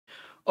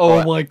Oh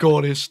Right. my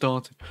god, it's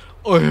started.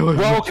 Oh,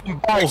 Welcome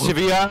back to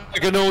the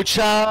Agonal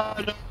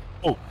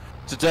channel.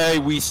 Today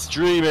we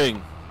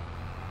streaming.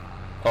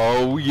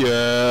 Oh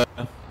yeah.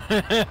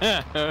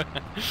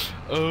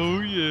 Oh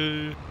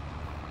yeah.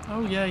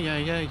 oh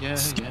yeah.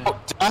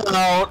 Stop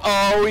down.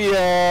 Oh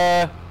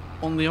yeah.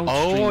 On the old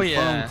Oh, stream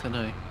yeah. farm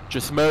today.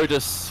 Just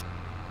modus.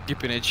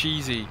 Keeping it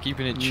cheesy,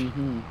 keeping it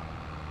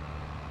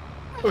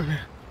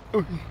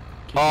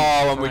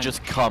Oh, and we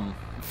just come.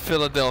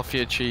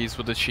 Philadelphia cheese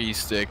with the cheese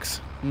sticks.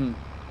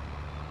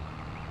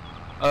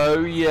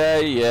 Oh yeah.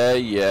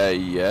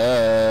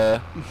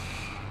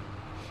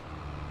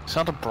 It's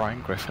not a Brian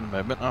Griffin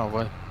moment. Oh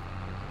well.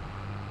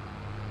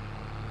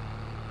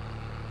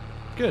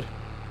 Good.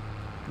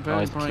 Very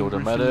Nice, Brian killed a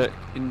Griffin medic.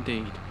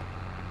 indeed.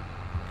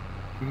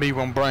 Me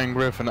one Brian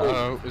Griffin.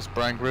 Oh, it's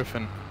Brian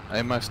Griffin.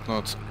 I must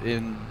not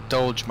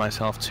indulge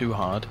myself too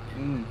hard.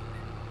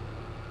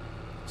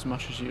 As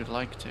much as you'd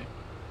like to.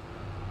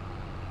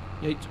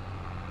 Yeet.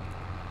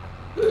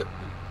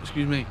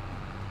 Excuse me.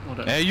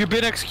 Hey, you've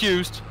been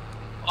excused.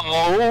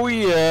 Oh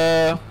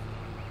yeah.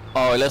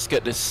 Oh, let's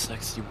get this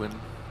sexy win.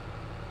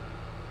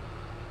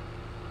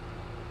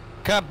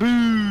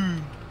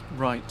 Kaboom!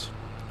 Right.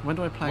 When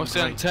do I plant What's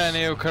the grapes?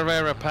 Antonio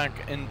Carraro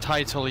pack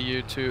entitle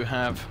you to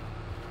have?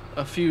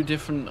 A few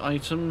different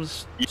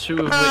items,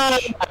 two of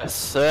which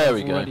Yes, there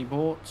we I've go. already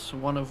bought,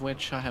 one of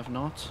which I have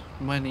not,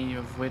 many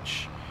of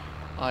which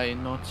I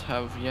not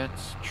have yet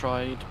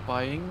tried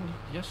buying.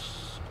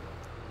 Yes.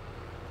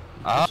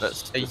 Ah,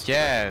 Let's-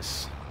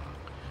 yes.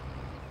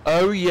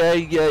 Oh yeah.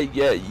 Yeah.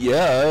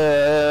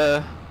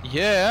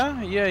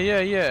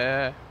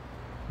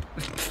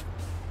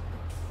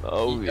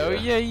 Oh yeah. Oh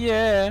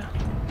yeah.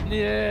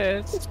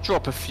 Yes. Let's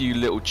drop a few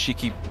little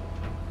cheeky.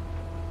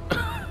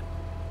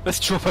 Let's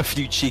drop a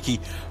few cheeky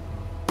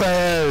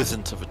bears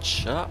into the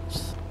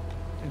chaps.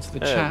 Into the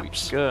There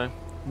chaps. we go.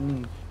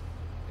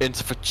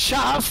 Into the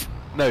chaff?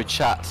 No,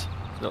 chat.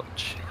 Not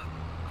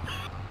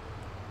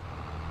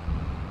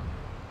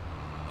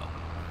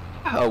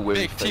Oh,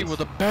 weary Big T face. with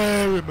the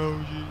bear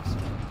emojis.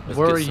 Let's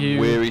Where get are some you?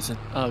 Wearies in.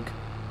 Ugh.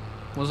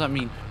 What does that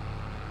mean?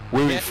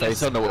 Weary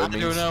face. I don't know what it I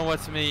means. don't know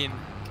what it means.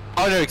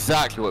 I know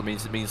exactly what it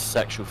means. It means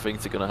sexual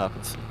things are gonna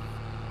happen.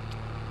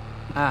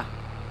 Ah.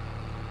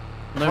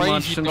 No Crazy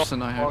Marge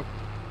Simpson, I hope.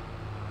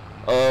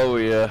 Oh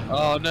yeah.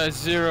 Oh no,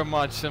 zero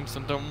Marge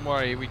Simpson. Don't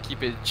worry, we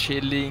keep it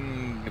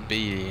chilling.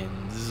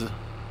 Beans.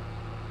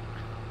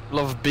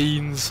 Love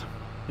beans.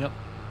 Yep.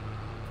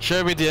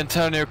 Show me the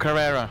Antonio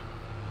Carraro.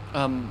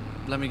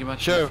 Let me get back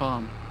to Sure. the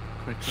farm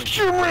quickly.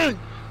 Show me.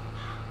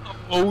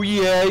 Oh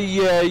yeah.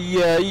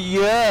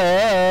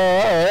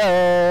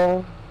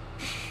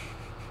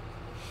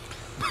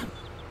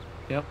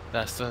 Yep.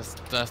 That's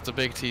the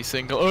Big T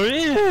single. Oh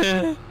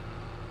yeah.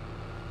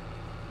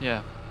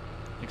 Yeah.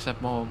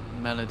 Except more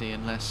melody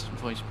and less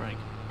voice break.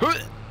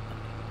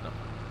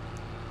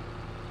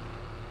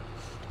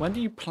 When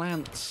do you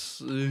plant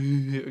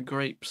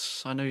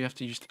grapes? I know you have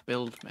to use the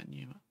build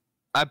menu.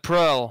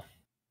 April.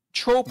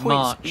 Troll points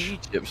March.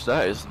 Egypt.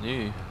 That is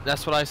new.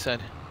 That's what I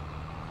said.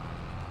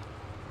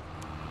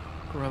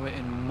 Grow it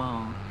in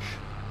March.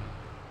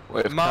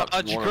 Wait, if Marge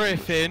Captain Warren-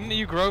 Griffin.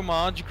 You grow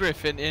Marge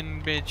Griffin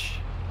in bitch.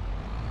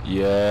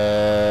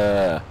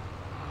 Yeah.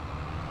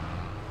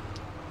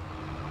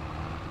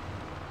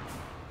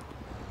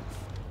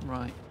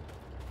 Right.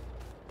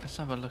 Let's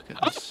have a look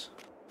at this.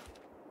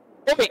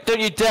 Wait, don't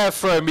you dare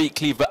throw a meat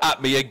cleaver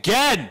at me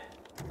again!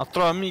 I'll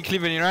throw a meat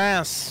cleaver in your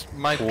ass,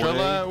 my Boy.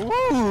 driller.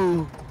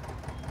 Woo!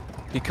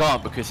 He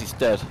can't because he's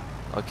dead.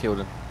 I killed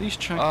him. These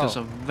tractors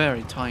Oh. are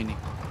very tiny.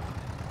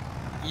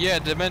 Yeah,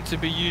 they're meant to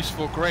be used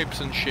for grapes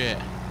and shit.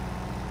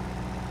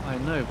 I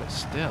know, but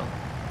still.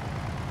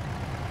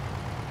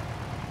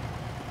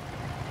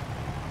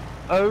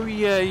 Oh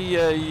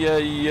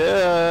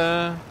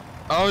yeah.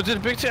 Oh,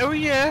 did Big T? Oh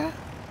yeah.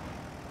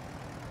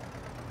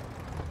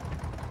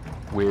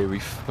 Weary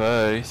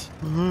face.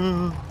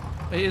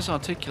 It is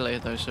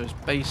articulated though, so it's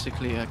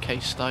basically a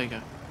case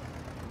Steiger.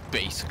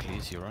 Basically,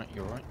 you're right.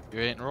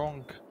 You ain't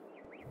wrong.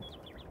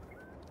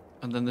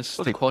 And then this is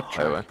Bloody the quad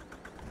highway. track.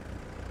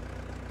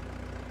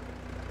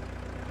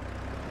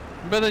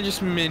 But they're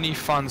just mini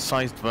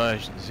fun-sized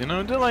versions, you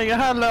know? They're like,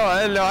 hello,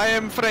 I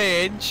am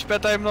French,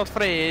 but I'm not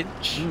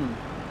French.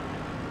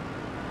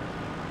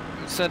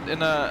 Said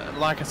in a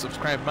like and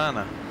subscribe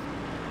manner.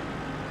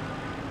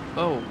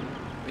 Oh,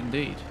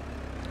 indeed.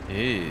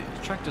 Yeah.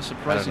 The tractor's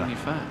surprisingly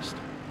fast.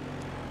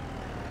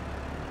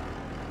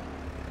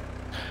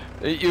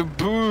 You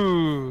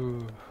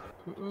boo.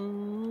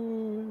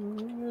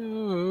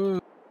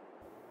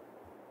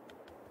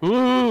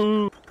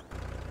 Ooh.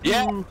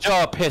 Yeah,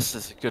 jar of piss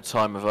is a good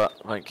time of that.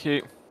 Thank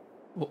you.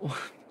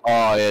 Oh,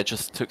 Oh yeah,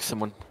 just took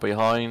someone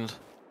behind.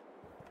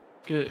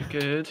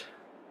 good.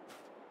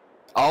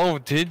 Oh,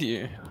 did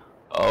you?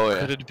 Oh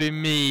Could yeah. it be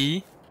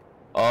me?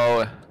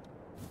 Oh.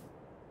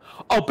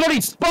 Oh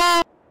bloody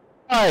spy!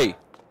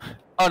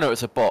 Oh no,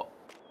 it's a bot.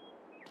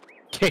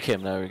 Kick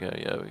him. There we go.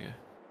 Yeah, we go.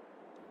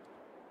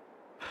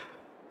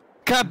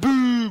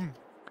 Kaboom!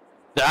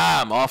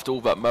 Damn! After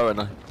all that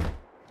mowing,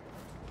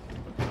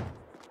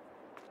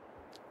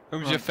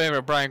 Who's your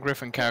favorite Brian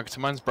Griffin character?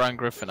 Mine's Brian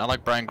Griffin. I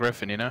like Brian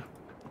Griffin, you know?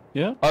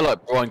 Yeah? I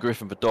like Brian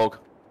Griffin the dog.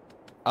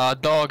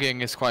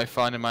 Dogging is quite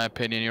fun in my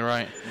opinion, you're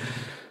right.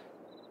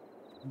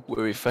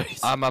 Weary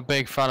face. I'm a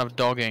big fan of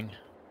dogging.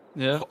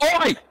 Yeah.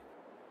 Oi!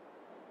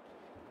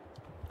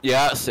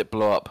 Yeah, that's it,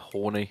 blow up,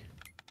 horny.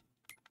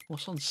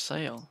 What's on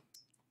sale?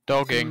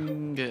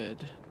 Dogging.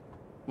 Good.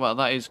 Well,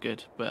 that is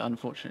good, but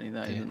unfortunately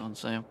that isn't on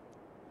sale.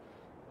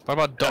 What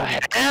about dogging?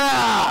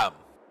 Ham!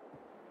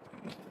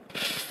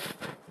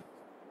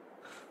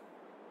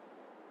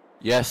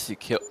 Yes, you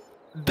killed.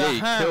 The Yeah,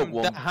 you killed ham,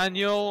 one.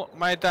 Daniel,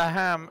 my the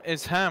ham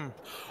is ham.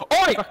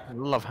 Oi! I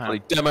love ham.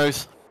 Bloody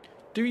demos.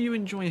 Do you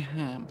enjoy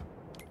ham?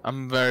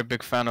 I'm a very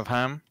big fan of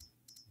ham.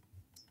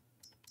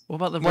 What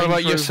about the What Range about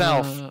Rover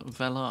yourself?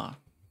 Velar?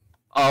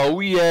 Oh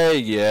yes.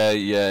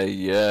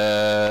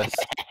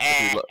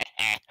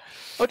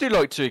 I do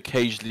like to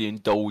occasionally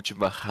indulge in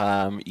the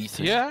ham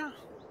eating. Yeah?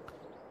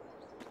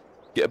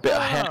 Get a bit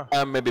of Ah.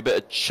 ham, maybe a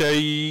bit of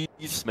cheese,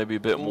 maybe a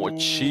bit more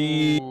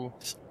cheese. Ooh.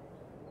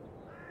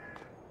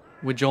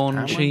 With John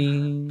Ham?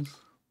 cheese.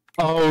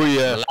 Oh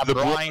yeah, the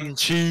Brine. brine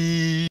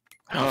cheese.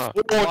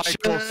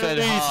 Michael said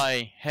cheese.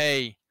 hi.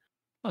 Hey,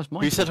 That's my.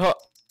 Who said hot?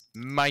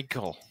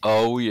 Michael.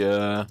 Oh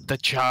yeah. The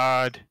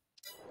chard.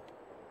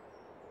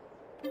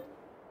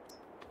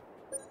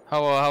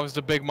 How's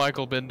the big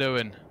Michael been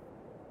doing?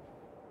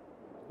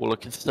 All I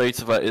can say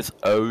to that is,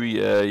 oh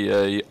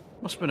yeah.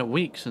 Must have been a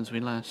week since we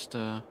last.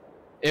 I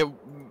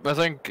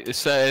think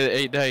it's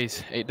 8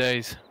 days. 8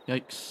 days.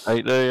 Yikes!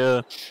 Ain't they?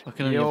 I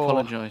can only Yo.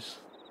 apologise.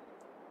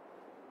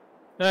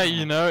 Yeah,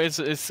 you know, it's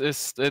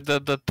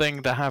the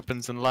thing that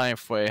happens in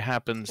life where it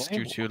happens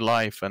due to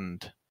life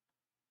and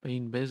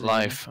Been busy.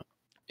 life.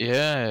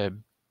 Yeah,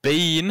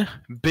 bean.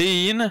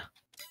 Did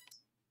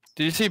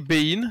you see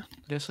bean?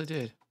 Yes, I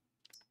did.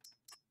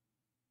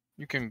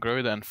 You can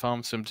grow that and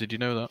farm some. Did you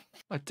know that?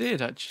 I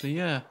did actually.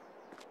 Yeah.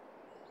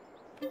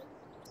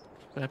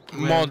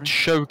 Mod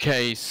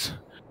showcase.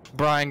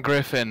 Brian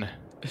Griffin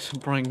It's a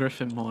Brian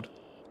Griffin mod.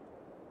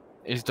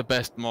 is the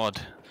best mod.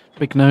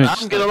 Big nose.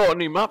 I'm getting a lot of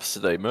new maps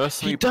today.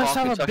 Mercenary He does Park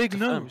have a Attack big FM.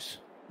 nose.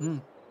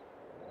 Mm.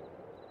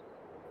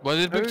 What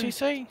did Big Oh. T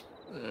say?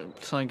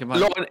 Something A about.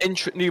 lot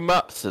of new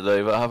maps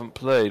today that I haven't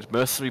played.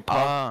 Mercenary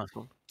Park.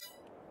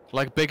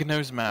 Like big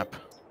nose map.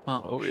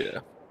 Much, Oh yeah.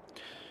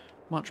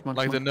 much.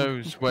 Like the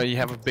nose where you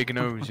have a big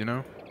nose, you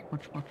know?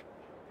 Much.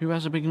 Who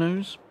has a big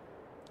nose?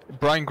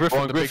 Brian Griffin,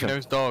 Brian the Griffin. big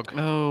nose dog.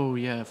 Oh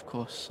yeah, of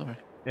course. Sorry.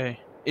 Yeah.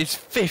 It's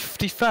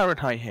 50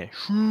 Fahrenheit here.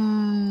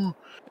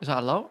 Is that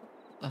a lot?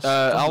 That's,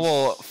 I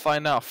will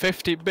find out.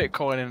 50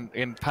 Bitcoin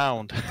in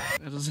pound.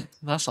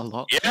 That's a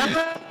lot.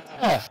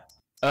 Yeah.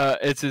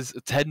 It is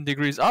 10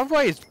 degrees.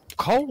 Otherwise, it's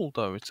cold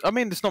though. I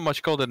mean, it's not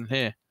much colder than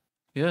here.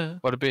 Yeah.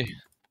 What'd it be?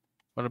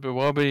 What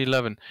would be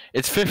 11?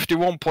 It's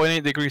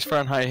 51.8 degrees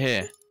Fahrenheit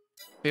here.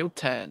 Field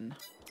 10.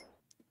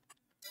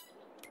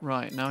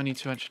 Right, now I need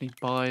to actually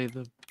buy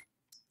the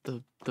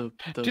Do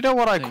you know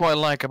what I thing. quite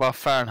like about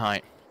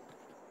Fahrenheit?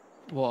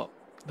 What?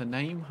 The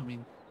name? I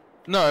mean,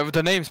 No,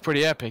 the name's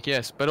pretty epic,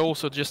 yes, but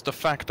also just the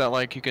fact that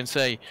like you can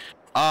say,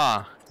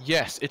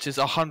 yes, it is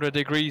 100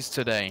 degrees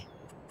today.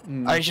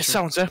 It just true.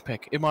 sounds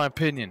epic, in my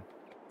opinion.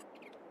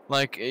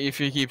 Like if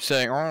you keep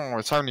saying, oh,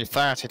 it's only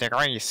 30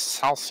 degrees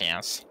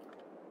Celsius.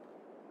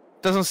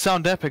 Doesn't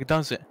sound epic,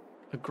 does it?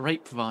 A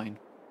grapevine.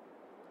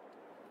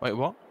 Wait,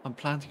 what? I'm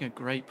planting a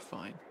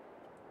grapevine.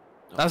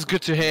 That's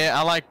good to hear.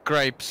 I like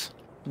grapes.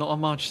 Not a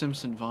Marge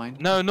Simpson vine.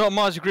 No, not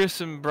Marge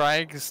Grissom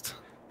brags.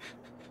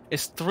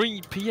 It's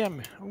 3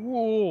 p.m.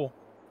 Whoa.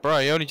 Bro,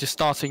 you're only just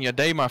starting your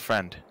day, my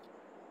friend.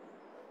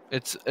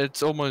 It's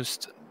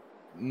almost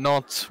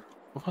not...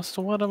 What's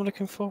the word I'm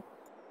looking for?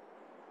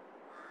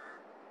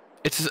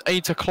 It's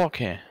 8 o'clock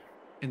here.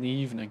 In the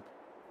evening.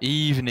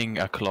 Evening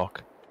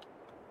o'clock.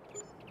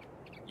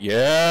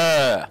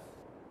 Yeah.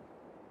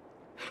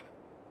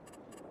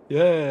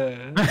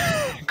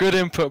 Yeah. Good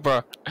input,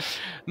 bro.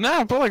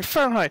 Nah, but like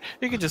Fahrenheit,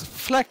 you can just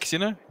flex, you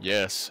know?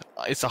 Yes,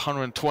 it's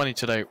 120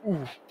 today.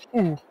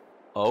 Ooh.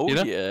 Oh You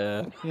know?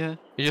 yeah. Yeah.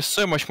 It's just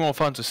so much more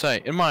fun to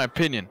say, in my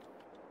opinion.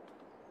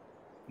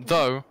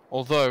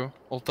 Although,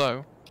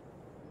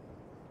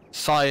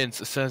 science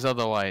says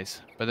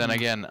otherwise. But then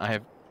again, I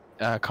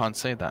can't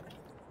say that.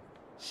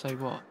 Say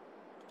what?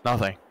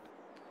 Nothing.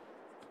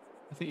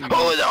 I think you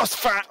Oh, that was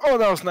fat. Oh,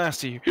 that was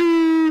nasty. were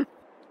you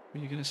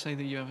gonna say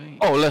that you have AIDS?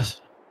 Oh,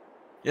 let's.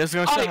 Yeah, I was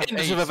gonna say I have into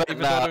AIDS, the even event though I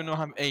now. don't know I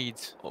have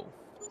AIDS.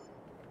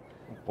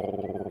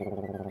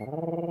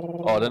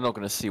 Oh, they're not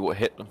gonna see what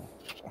hit them.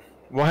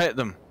 What hit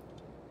them?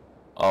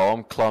 Oh,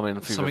 I'm climbing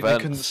through Something the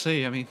they vents. couldn't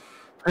see. I mean,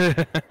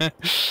 They're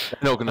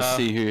not gonna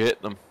see who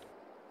hit them.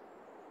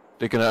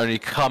 They're gonna only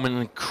come in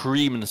and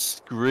cream and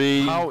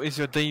scream. How is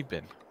your day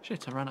been?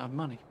 shit, I ran out of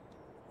money.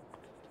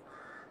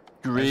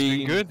 It's been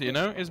Scream. good, you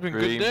know? It's been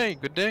Scream.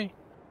 good day.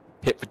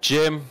 Hit the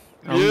gym.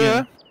 Oh,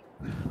 yeah.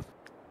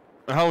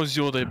 How's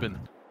your day been?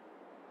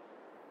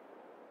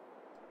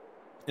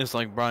 It's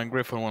like Brian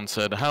Griffin once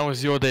said, how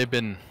has your day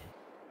been?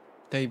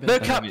 David. No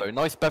cap though.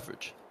 Nice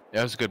beverage.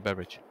 Yeah, it was a good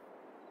beverage.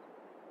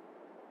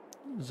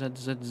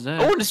 ZZZ.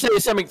 I wouldn't say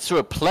it's something to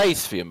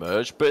replace the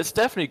Emerge, but it's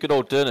definitely a good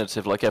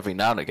alternative, like every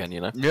now and again,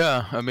 you know?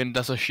 Yeah, I mean,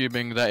 that's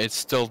assuming that it's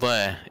still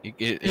there.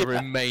 It Yeah.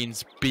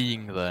 remains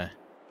being there.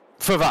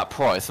 For that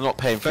price, I'm not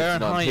paying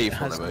 59p Fahrenheit for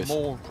has one of those.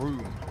 more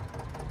room.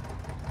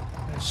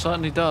 It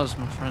certainly does,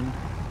 my friend.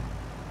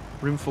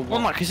 Room for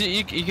Well, what? no, because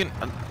you can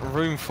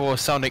room for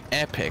sounding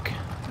epic.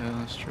 Yeah,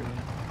 that's true.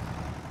 Yeah.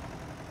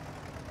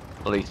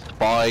 Bloody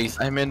spies.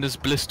 I mean, there's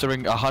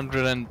blistering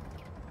 150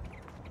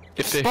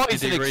 If spies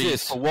didn't degrees.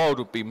 exist, the world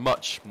would be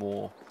much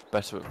more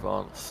better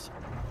advanced.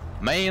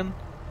 Man,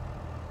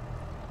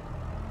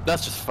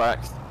 That's just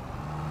fact.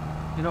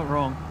 You're not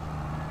wrong.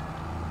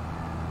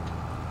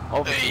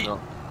 Obviously not.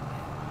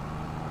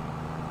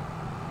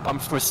 I'm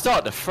for a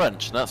start the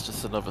French, and that's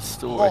just another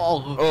story.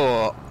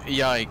 oh,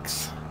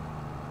 yikes.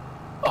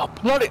 Oh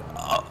bloody!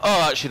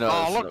 Oh, actually no.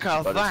 Oh, it's look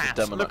not at bad, it's that!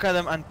 just Look at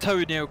them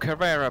Antonio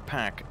Carraro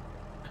pack.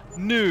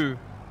 New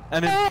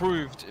and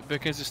improved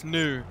because it's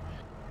new.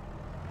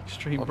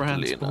 Extreme I'm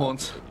brand deleting that.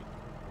 sports.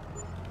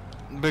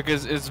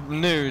 Because it's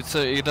new, so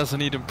it doesn't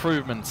need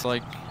improvements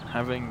like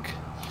having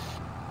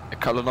a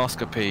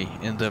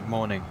colonoscopy in the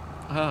morning.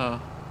 Ah,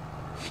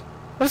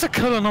 What's a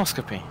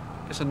colonoscopy?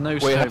 it's a no Where you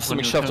scope have on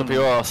something your shoved up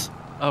terminal. your ass.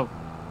 Oh,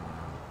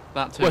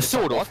 that too. Well,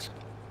 sort of.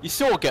 You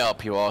sort of get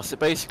up your ass. It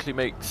basically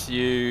makes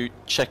you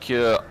check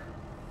your.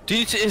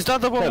 Is that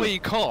the one No. where you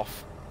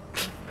cough?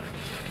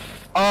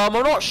 I'm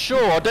not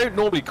sure. I don't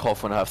normally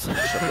cough when I have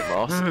something shoved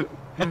up my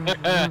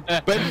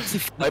ass. But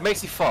it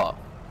makes you fart.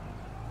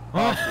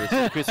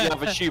 Afterwards, because you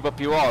have a tube up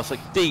your ass,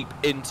 like deep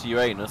into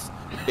your anus,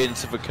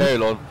 into the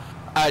colon.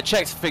 It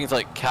checks for things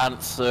like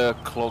cancer,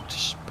 clogged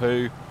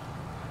poo.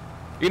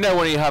 You know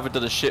when you haven't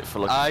done a shit for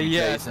like a few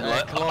days, and you're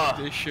like, clogged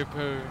 "Ah."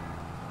 shampoo.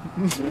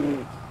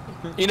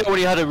 You know when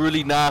you had a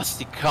really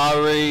nasty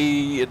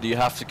curry and you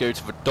have to go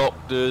to the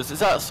doctors. Is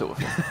that sort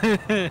of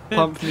thing?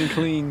 Pumpkin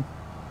clean.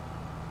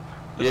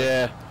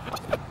 Yeah.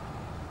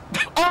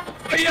 Oh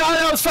yeah,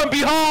 that was from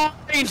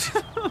behind.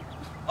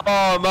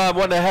 Oh man,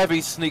 when the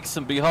heavy sneaks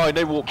from behind,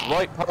 they walked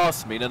right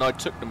past me, and then I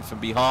took them from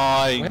We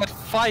behind. had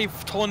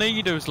 5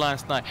 tornadoes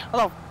last night.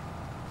 Hello.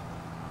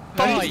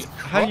 How you- 5.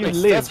 how you Christ,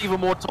 live? That's even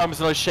more times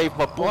than I shaved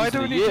my balls Why in a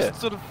don't you year.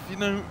 just sort of, you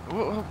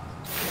know,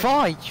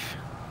 5?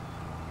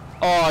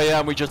 Oh yeah,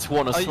 and we just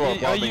want to Are,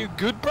 swap. are you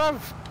good, bruv?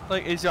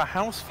 Like, is your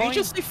house Did fine? you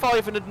just say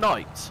 5 in a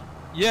night?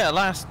 Yeah,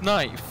 last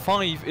night,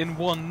 5 in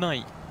one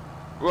night.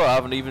 Well, I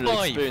haven't even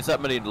 5. experienced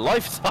that many in a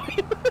lifetime.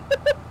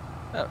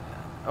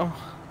 Oh,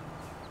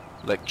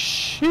 Like,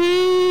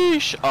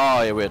 sheesh.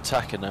 Oh yeah, we're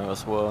attacking now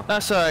as well.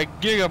 that's a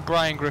giga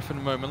Brian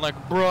Griffin moment, like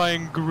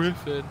Brian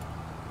Griffin.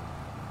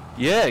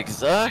 Yeah,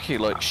 exactly.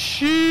 Like,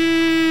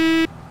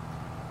 sheesh.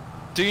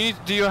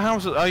 Do your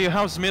house? Are your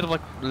houses made of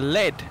like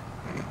lead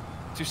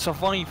to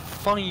survive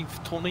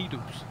 5 tornadoes?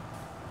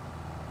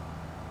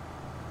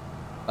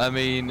 I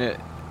mean,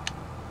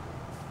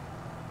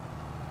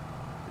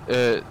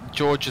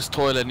 George's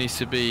toilet needs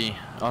to be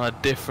on a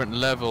different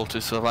level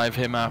to survive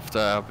him after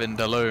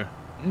Vindaloo.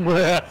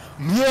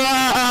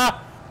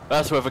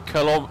 That's where the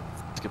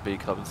colonoscopy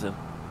comes in.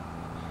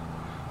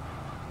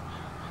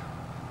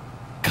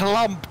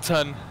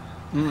 Clumpton.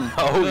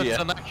 Oh That's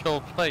yeah. an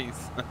actual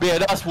place. Yeah,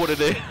 that's what it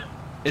is.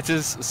 It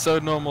is so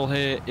normal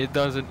here, it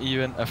doesn't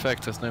even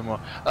affect us no more.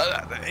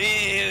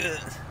 I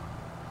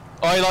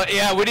like.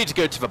 Yeah, we need to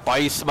go to the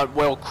basement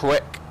well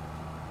quick.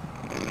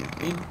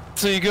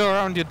 So you go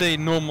around your day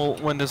normal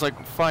when there's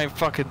like 5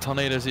 fucking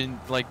tornadoes in,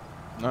 like,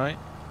 alright?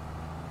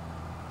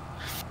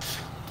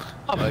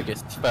 I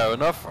guess it's fair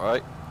enough,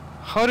 right?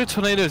 How do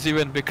tornadoes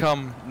even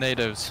become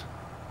nados?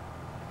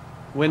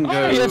 Wind Oh,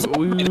 goes yes.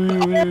 woo,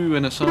 woo, woo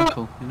in a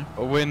circle, you know?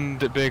 A wind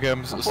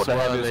becomes I thought the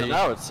heavy was an swirly.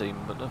 hour team,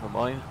 but never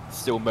mind.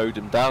 Still mowed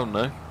him down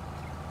though.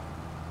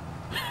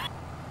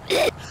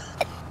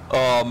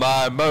 Oh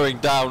man, mowing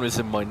down is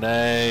in my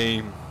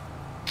name.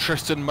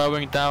 Tristan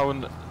mowing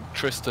down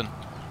Tristan.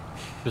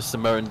 Just a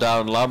mowing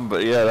down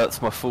Lambert, yeah,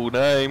 that's my full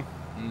name.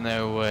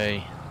 No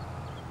way.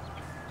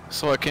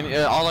 So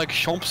are like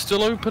shops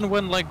still open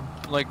when like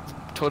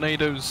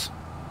tornadoes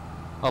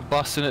are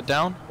busting it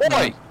down?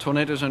 Oi!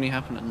 Tornadoes only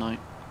happen at night.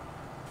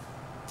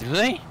 Do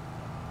they?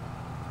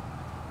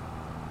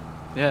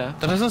 Yeah,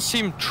 That doesn't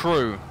seem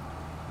true.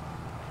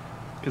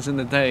 because in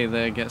the day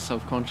they get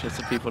self-conscious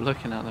of people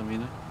looking at them, you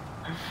know?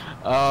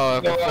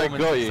 Oh, No, I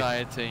performance got you.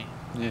 anxiety.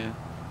 Yeah.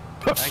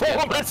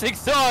 Performance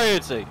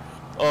anxiety!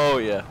 Oh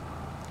yeah.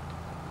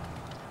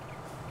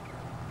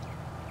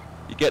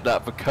 You get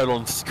that for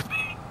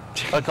colonoscopy.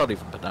 I can't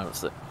even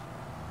pronounce it.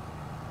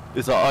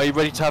 It's like, are you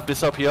ready to have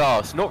this up your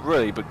ass? Not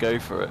really, but go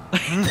for it.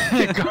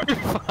 Go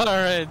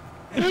for it.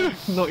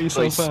 Knock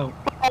yourself Please.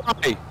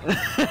 out. Hey.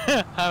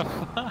 Have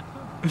fun.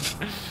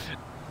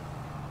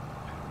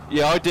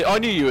 Yeah, I did. I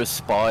knew you were a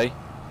spy.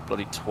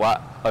 Bloody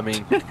twat. I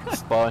mean,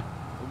 spy.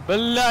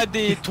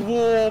 Bloody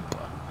twarp.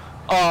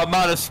 Oh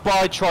man, a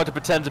spy tried to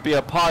pretend to be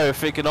a pirate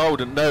thinking I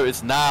wouldn't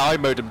notice. Now I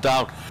mowed him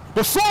down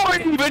before I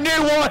even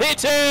knew what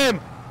hit him!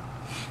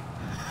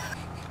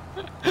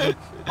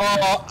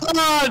 Oh,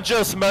 I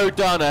just mowed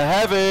down a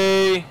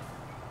heavy.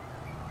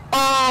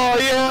 Oh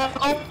yeah,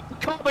 oh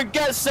Come and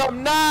get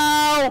some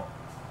now!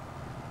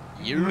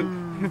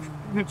 You.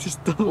 It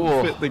just doesn't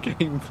Oh. fit the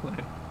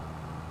gameplay.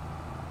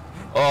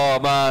 Oh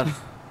man.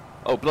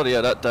 Oh bloody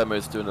hell, that demo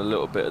is doing a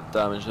little bit of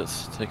damage.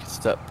 Let's take a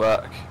step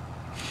back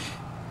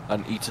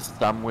and eat a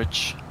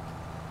sandwich.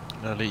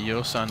 I'll eat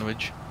your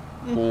sandwich.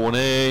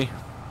 Morning.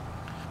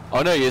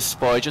 I know you're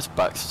spy, just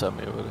backstab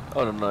me already.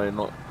 Oh no, you're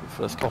not the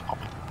first guy.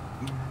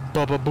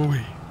 Baba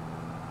Booey.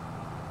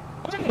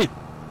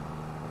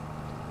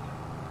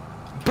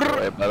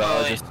 Right, but I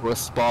was just a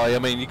spy. I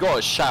mean, you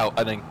gotta shout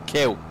and then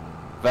kill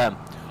them.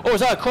 Oh,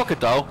 is that a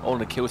crocodile? I want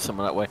to kill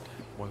someone that way.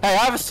 Hey,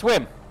 have a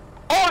swim.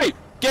 Oi!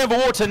 Get in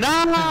the water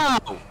now!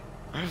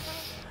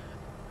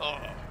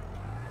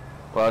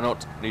 Well, I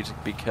not need to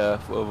be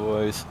careful,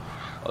 otherwise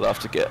I'll have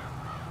to get.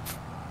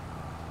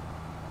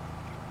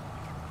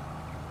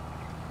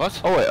 What?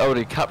 Oh wait, I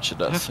already captured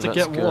that. You have so to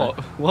that's get good. what?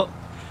 What?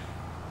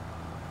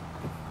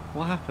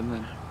 What happened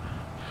then?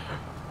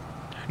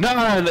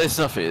 No, it's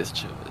nothing. It's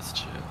chill. It's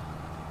chill.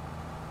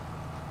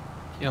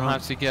 You'll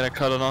have to get a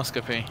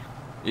colonoscopy.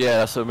 Yeah,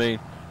 that's what I mean.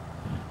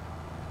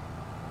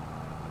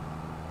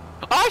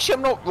 Actually,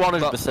 I'm not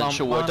 100%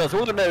 sure what it does.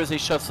 All I know is he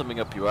shoves something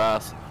up your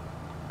ass.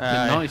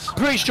 Nice. I'm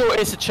pretty sure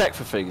it's a check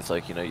for things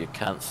like, you know, your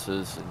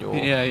cancers and your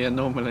Yeah,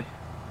 normally.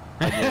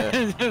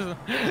 and your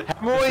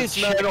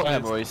hemorrhoids. No, not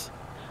hemorrhoids.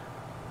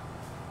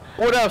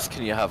 What else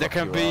can you have? There up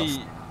can your be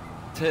ass?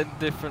 10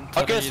 different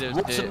I guess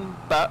tornadoes here. rotten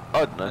bat.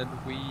 I don't know.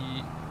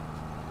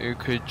 And you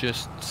could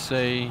just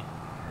say.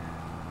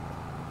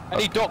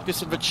 Any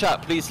doctors in the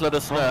chat, please let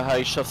us know how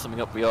you shove something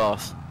up your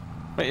ass.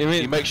 Wait, you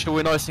mean You make sure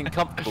we're nice and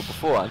comfortable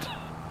beforehand.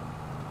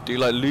 Do you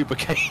like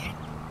lubricate?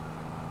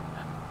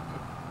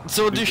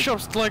 so? Do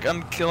shops like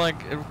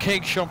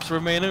cake shops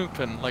remain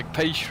open, like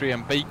pastry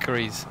and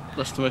bakeries?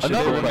 That's the most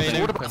Another remain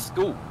question. What open. about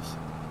schools?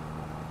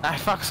 Ah,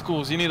 fuck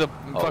schools! You need a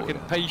fucking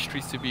yeah.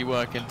 pastries to be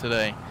working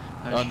today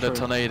That's under true.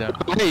 tornado.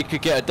 Yeah, you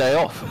could get a day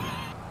off.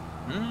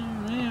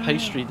 Yeah.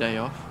 Pastry day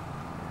off.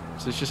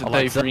 So it's just a I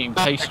day like for eating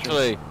pastry.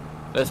 Actually,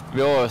 let's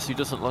be honest, who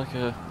doesn't like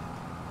a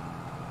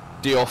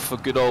day off for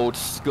good old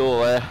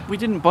school there? We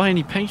didn't buy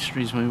any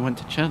pastries when we went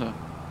to Cheddar.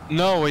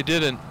 No, we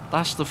didn't.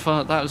 That's the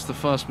that was the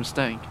first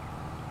mistake.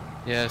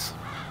 Yes.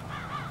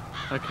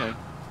 Okay.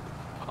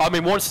 I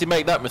mean, once you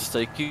make that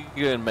mistake, you're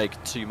going to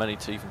make too many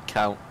to even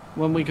count.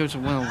 When we go to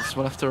Wells,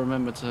 we'll have to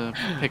remember to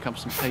pick up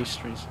some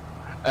pastries.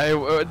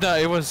 No,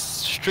 it was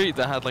Street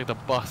that had like the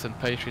bus and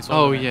pastries.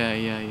 Oh wasn't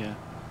it? yeah.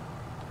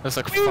 It's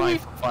like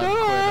five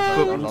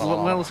But quid.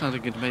 Wells had a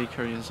good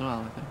bakery as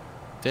well, I think.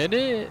 Did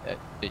it?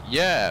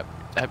 Yeah.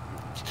 I It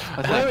think-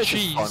 had Where is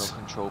this final cheese.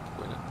 control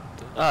point?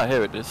 Ah,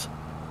 here it is.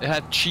 It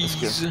had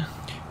cheese.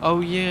 Oh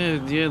yeah,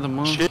 the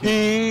market.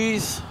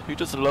 Cheese! Who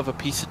doesn't love a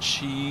piece of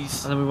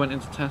cheese? And then we went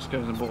into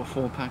Tesco's and bought a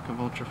 4-pack of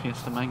Ultra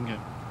Fiesta Mango.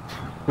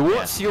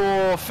 What's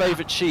your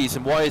favourite cheese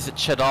and why is it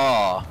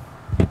cheddar?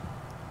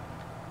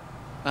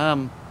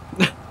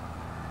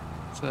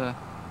 It's a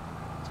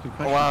good Oh,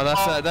 question. wow,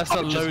 that's I a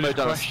just loaded mowed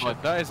down a question.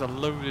 snipe. That is a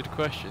loaded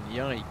question.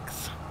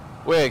 Yikes.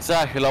 Well,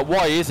 exactly. Like,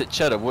 why is it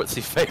cheddar? What's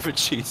your favourite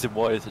cheese and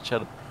why is it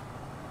cheddar?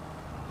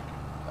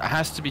 It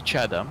has to be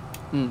cheddar.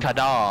 Mm.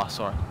 Cheddar,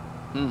 sorry.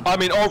 I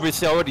mean,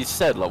 obviously, I already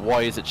said, like,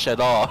 why is it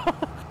cheddar?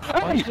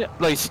 Why is it-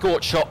 Like,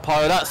 scorch shot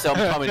pyro, that's it,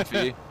 I'm coming for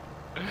you.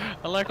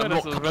 I like I'm when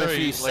it's not a coming for very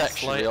you like,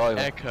 sexually slight either.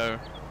 echo.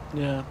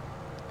 Yeah.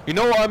 You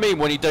know what I mean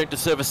when you don't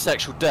deserve a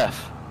sexual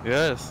death?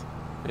 Yes.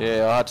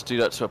 Yeah, I had to do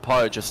that to a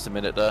pyro just a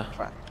minute there.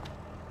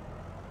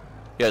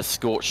 He had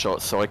scorch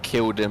shot, so I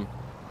killed him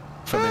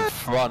from in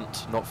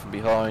front, not from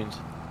behind.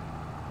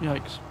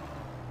 Yikes.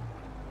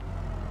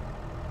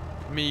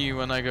 Me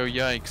when I go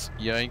yikes,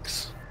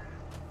 yikes.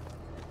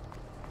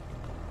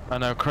 I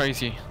know,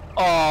 crazy.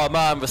 Oh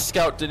man, the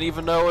scout didn't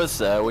even know I was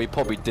there. Well, he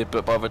probably did,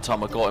 but by the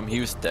time I got him, he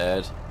was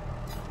dead.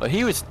 But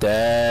he was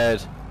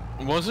dead.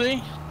 Was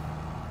he?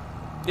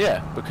 Yeah,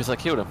 because I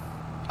killed him.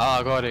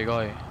 Ah, got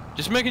it.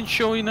 Just making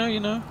sure you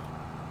know.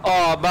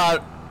 Oh man,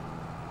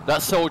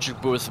 that soldier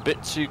was a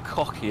bit too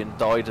cocky and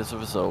died as a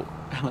result.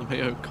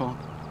 LMAO cock.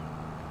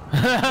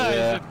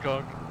 Yeah. Is it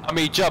cock? I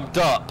mean, he jumped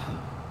up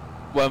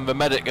when the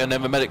medic, and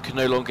then the medic could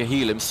no longer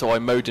heal him, so I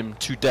mowed him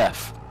to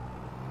death.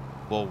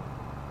 Whoa.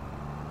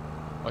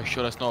 Are you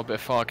sure that's not a bit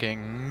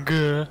fucking...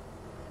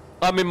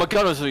 I mean, my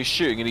gun was really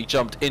shooting, and he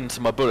jumped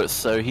into my bullets,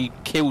 so he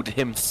killed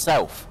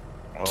himself.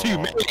 To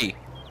me.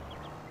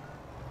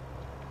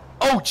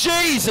 Oh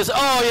Jesus!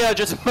 Oh yeah,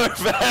 just move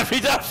for heavy.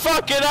 That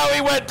fucking hell,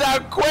 he went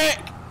down quick.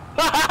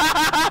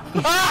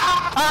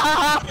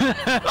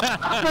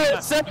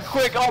 It's so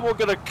quick, I'm all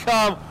gonna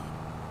come.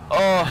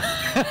 Oh.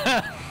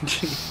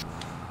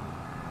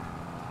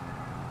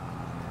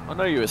 I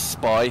know you're a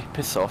spy.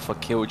 Piss off, I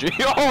killed you.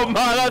 Oh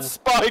man, that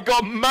spy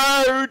got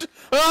mowed!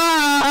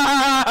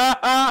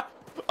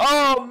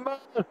 Oh man!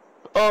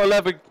 Oh,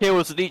 11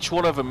 kills and each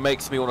one of them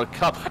makes me want to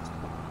come.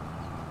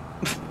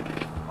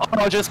 Oh,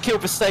 I just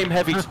killed the same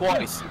heavy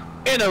twice.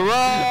 In a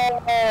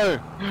row!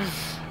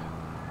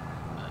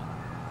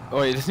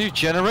 Wait, there's new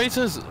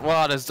generators?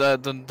 Wow, there's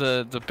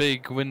the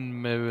big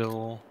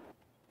windmill.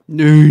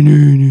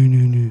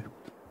 No.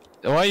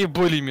 Why are you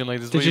bullying me like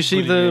this? Did you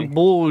see the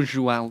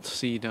bourgeois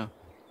cedar?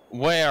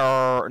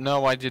 Where?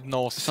 No, I did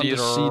not It's see under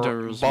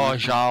cedars,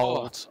 Bourgeois.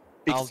 I'll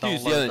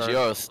Excuse the download energy, it.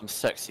 oh, some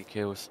sexy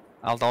kills.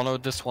 I'll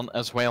download this one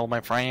as well,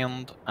 my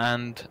friend,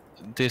 and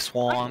this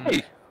one.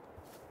 Hey.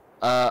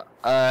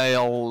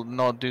 I'll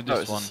not do No,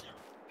 this one.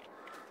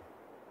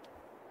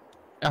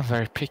 I'm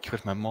very picky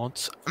with my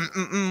mods.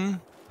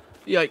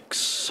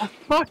 Yikes.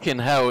 Fucking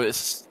hell,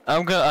 it's...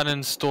 I'm gonna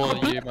uninstall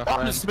you, my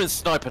friend. Been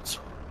sniper.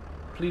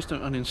 Please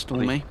don't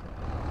uninstall me.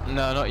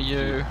 No, not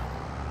you.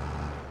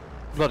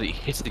 Bloody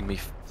hitting me.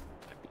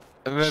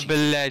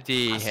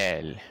 Bloody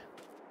hell.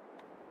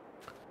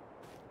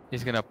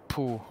 He's gonna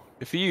poo.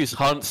 If you use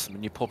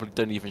Huntsman, you probably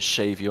don't even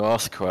shave your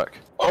ass crack.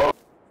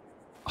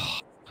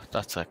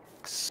 That's a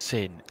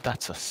sin.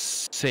 That's a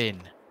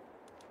sin.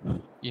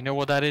 You know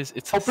what that is?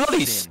 It's Oh, a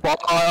bloody sin. spot.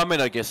 I mean,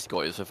 I guess he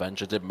got his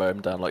revenge. I did mow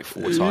him down like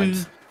 4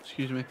 times.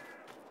 Excuse me.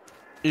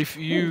 If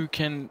you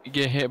can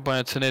get hit by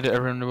a tornado,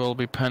 everyone will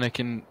be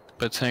panicking.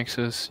 But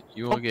Texas,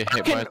 you will get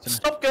hit by a tornado.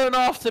 Stop going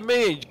after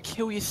me!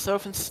 Kill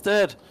yourself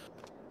instead.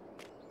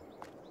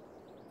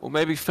 Or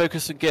maybe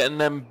focus on getting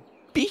them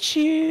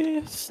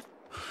beaches.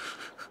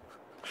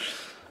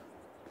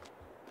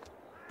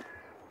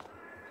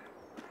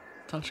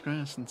 Touch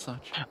grass and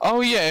such.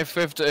 Oh yeah, if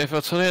a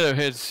tornado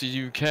hits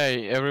the UK,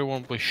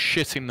 everyone will be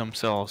shitting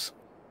themselves.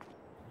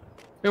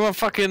 We want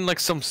fucking like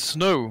some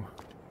snow.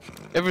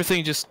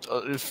 Everything just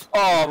grinds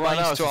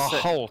to a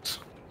halt.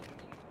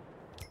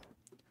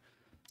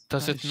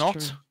 Does That it is not?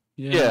 true.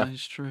 Yeah. Yeah,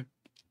 it's true.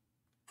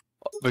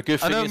 The good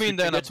I thing don't is mean we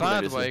that can in a get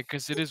tornadoes bad way, in.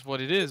 because it is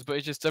what it is. But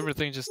it just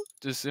everything just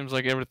seems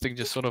like everything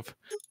just sort of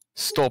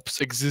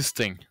stops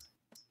existing.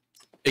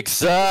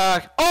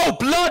 Oh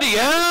bloody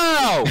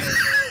hell!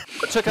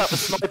 I took out the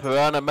sniper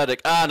and a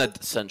medic and a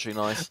sentry.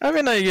 Nice. I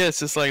mean, I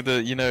guess it's like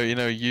the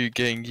you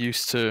getting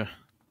used to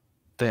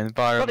the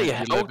environment Bloody you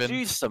hell! live in.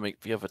 Do something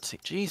the other team.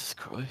 Jesus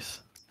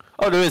Christ.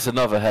 Oh, there is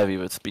another heavy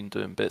that's been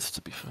doing bits.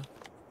 To be fair.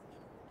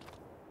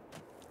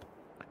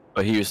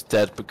 But he was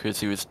dead because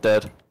he was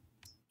dead.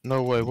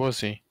 No way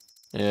was he?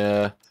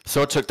 Yeah.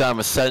 So I took down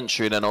the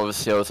sentry, and then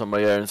obviously I was on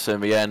my own. So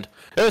in the end,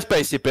 it was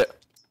basically a bit.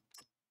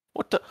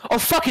 What the? Oh,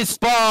 fucking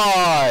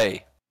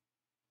spy!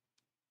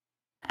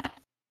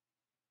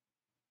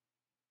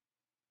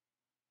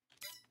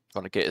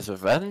 Trying to get his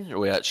revenge.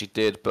 We actually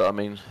did, but I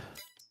mean,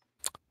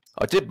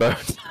 I did mow.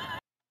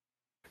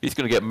 He's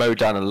gonna get mowed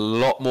down a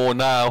lot more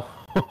now.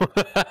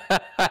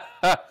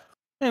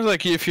 It's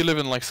like if you live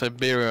in like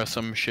Siberia or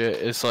some shit,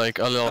 it's like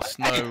a little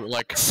snow,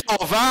 like Saw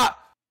that!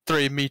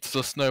 3 meters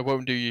of snow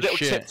won't do you Little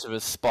shit. tip to a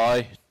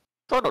spy.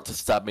 Try not to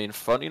stab me in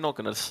front, you're not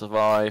gonna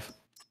survive.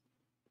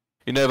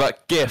 You know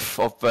that gif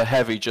of the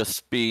heavy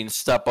just being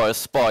stabbed by a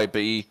spy, but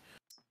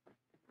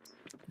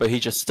he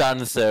just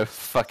stands there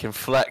fucking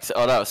flex.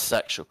 Oh, that was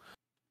sexual.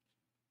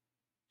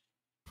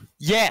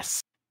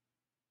 Yes!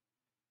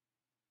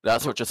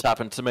 That's what just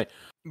happened to me.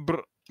 Br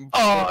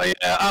Oh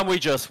yeah, and we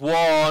just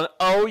won.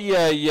 Oh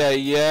yeah, yeah,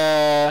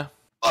 yeah.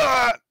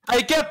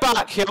 Hey, get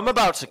back here! I'm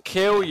about to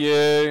kill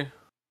you.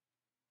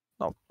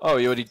 No. Oh,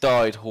 you already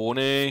died,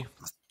 horny.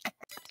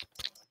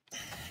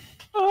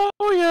 Oh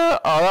yeah.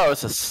 Oh, that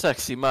was a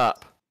sexy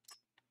map.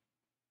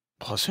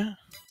 Was it?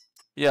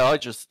 Yeah,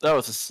 that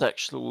was a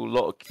sexual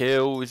lot of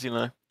kills, you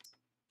know.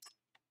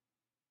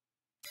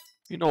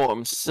 You know what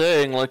I'm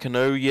saying? Like an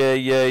oh yeah,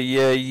 yeah,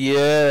 yeah,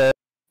 yeah.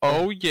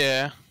 Oh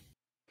yeah.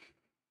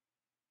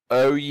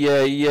 Oh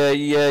yeah, yeah,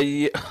 yeah,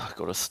 yeah. I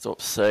gotta stop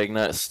saying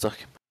that. It's stuck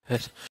in my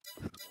head.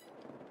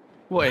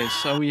 What is?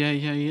 Oh yeah,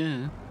 yeah,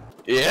 yeah.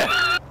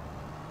 Yeah.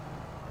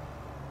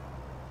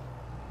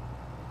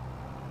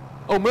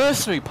 Oh,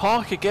 Mercenary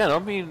Park again. I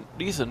mean,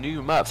 these are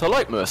new maps. I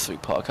like Mercenary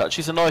Park.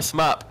 Actually, it's a nice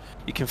map.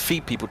 You can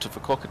feed people to the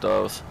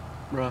crocodiles.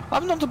 Bruh.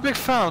 I'm not a big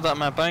fan of that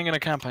map. I ain't gonna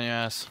camp on your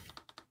ass.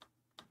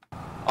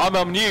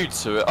 I'm new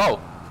to it. Oh,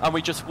 and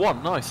we just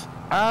won. Nice.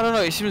 I don't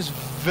know. It seems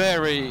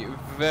very,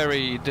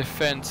 very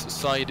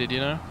defense-sided. You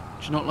know.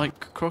 Do you not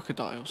like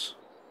crocodiles?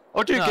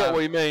 I do get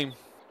what you mean.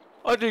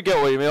 I do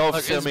get what you mean. Like,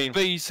 Obviously, it's I mean,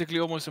 basically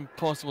almost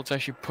impossible to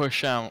actually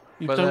push out.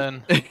 You but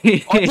don't-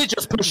 then, I did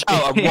just push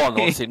out and won.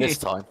 Obviously, this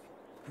time.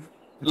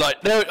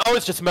 Like, I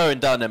was just mowing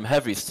down them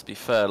heavies. To be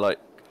fair, like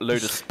a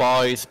load of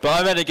spies.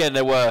 But then again,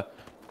 there were.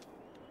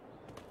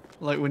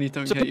 Like when you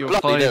don't So get your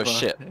bloody no fiber,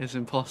 shit. it's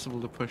impossible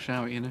to push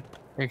out, you know?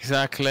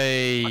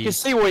 exactly. I can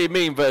see what you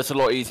mean, but it's a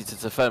lot easier to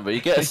defend. But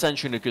you get a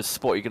sentry in a good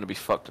spot, you're gonna be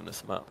fucked on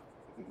this map.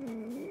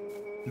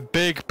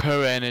 Big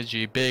po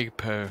energy. Big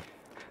po.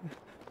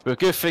 But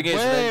the good thing is,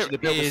 Where eventually they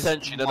built a is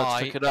sentry, then I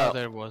my took it out.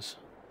 other was?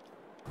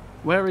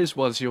 Where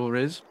was your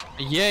is?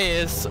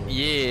 Yes,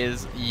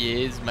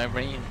 my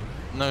brain.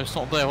 No, it's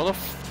not there. What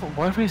the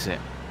where is it?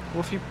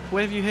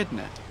 Where have you hidden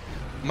it?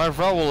 My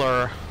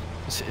roller.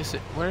 Is it?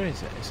 Where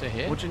is it? Is it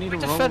here? What do you need a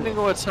Defending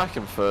roller? or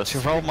attacking first? To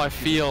roll my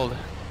field.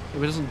 It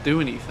doesn't do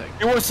anything.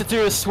 Who wants to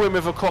do a swim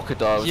with a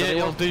crocodile? Yeah,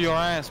 Anyone? it'll do your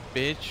ass,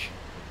 bitch.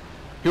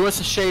 Who wants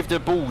to shave their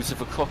balls with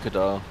a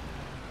crocodile?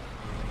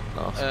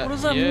 Nice. What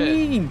does that yeah.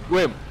 mean?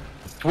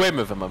 Swim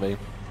with him, I mean.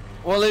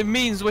 Well, it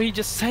means what he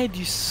just said,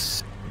 you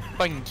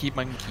spunky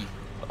monkey.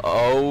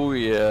 Oh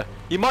yeah.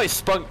 You might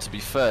spunk, to be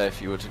fair,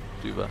 if you were to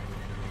do that.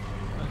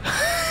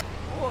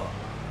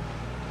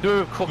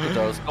 Two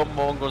crocodiles gone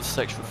Mongol on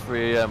sexual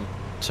 3 AM,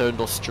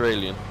 turned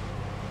Australian.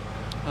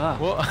 Ah.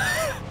 What?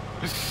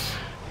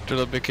 Till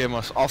it became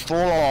us. After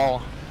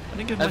all. I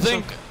didn't give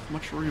myself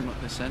much room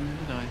at this end,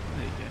 did I?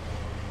 There you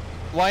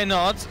go. Why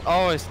not?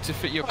 Oh, it's to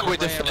fit your Quit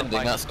career defending,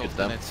 and that's good bicycles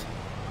then. in it.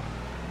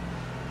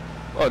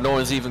 Oh, no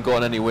one's even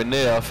gone anywhere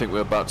near. I think we're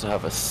about to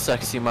have a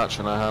sexy match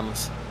on our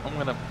hands. I'm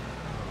gonna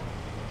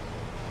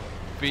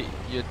beat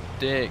your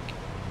dick.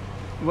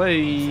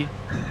 Wait.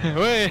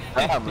 Wait.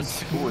 Damn,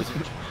 it's always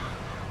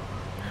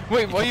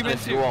Wait, what are you meant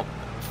if you to? want.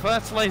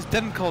 Fertilize,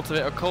 then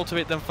cultivate, or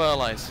cultivate, then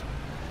fertilize?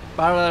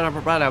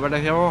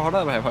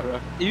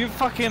 You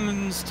fucking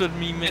understood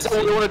me, Is Missy. that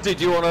what you want to do?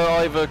 Do you want to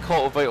either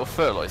cultivate or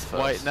fertilize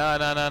first? Wait, no.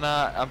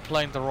 I'm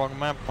playing the wrong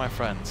map, my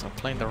friends. I'm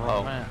playing the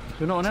wrong map.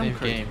 You're not on Elm Save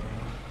Creek. game.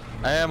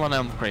 I am on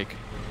Elm Creek.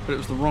 But it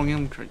was the wrong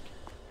Elm Creek.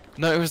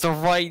 No, it was the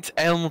right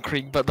Elm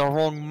Creek, but the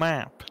wrong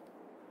map.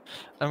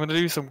 I'm gonna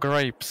do some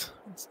grapes.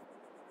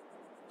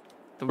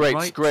 The Grapes,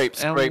 right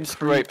grapes, Elm grapes,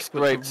 Creek, grapes, but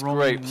grapes, the wrong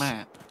grapes.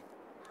 map.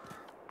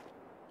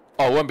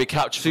 Oh, it won't be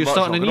captured So you're for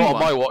much starting a longer. new Not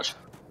on one? my watch.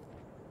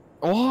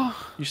 What?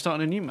 You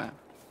starting a new map?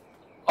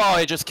 Oh,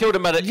 I just killed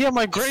him at it. Yeah,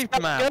 my grape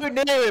map. Go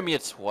near him, you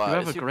twat. You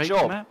have It's a your grape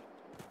job. map?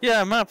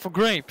 Yeah, a map for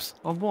grapes.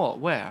 On what?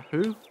 Where?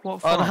 Who?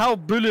 What farm? On how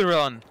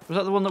Bulleron. Was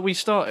that the one that we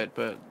started,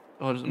 but...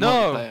 Or is it No.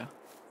 multiplayer?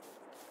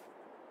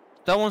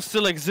 That one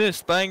still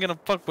exists, but I ain't gonna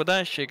fuck with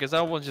that shit, cause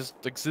that one just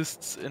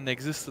exists in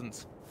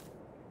existence.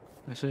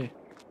 I see.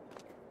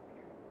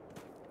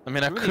 I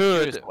mean, I I'm really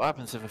curious could. what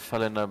happens if I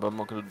fell in there, but I'm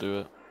not gonna do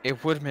it.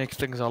 It would make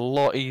things a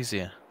lot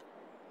easier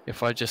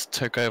if I just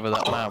took over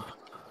that map.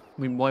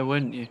 I mean, why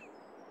wouldn't you?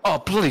 Oh,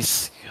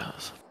 please.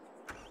 Yes.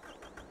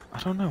 I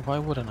don't know, why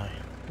wouldn't I?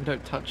 We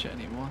don't touch it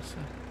anymore,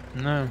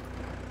 so... No.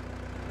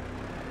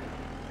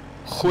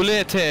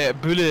 Julete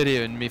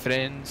Bulleron, my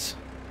friends.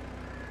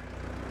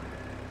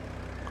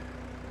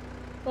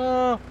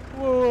 Oh,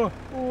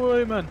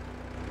 whoa, man.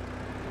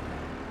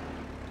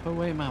 Go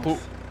away, mouth. Oh.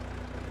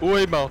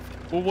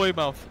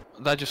 Weymouth.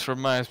 That just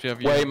reminds me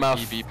of your Weymouth.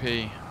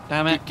 EVP.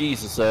 Damn it. Good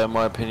geezers there, in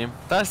my opinion.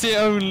 That's the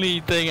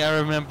only thing I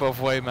remember of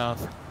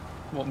Weymouth.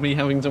 What, me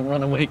having to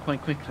run away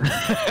quite quickly?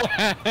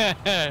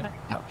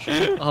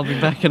 I'll be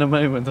back in a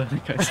moment, I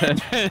think I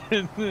said.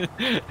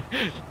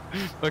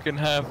 Fucking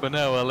half an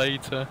hour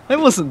later. It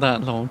wasn't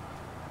that long.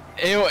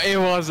 It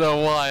was a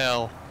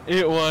while.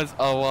 It was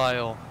a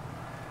while.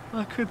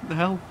 I couldn't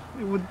help.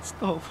 It wouldn't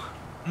stop.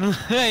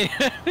 Hey,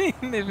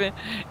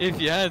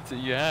 if you had to,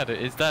 you had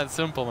it. It's that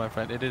simple, my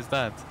friend. It is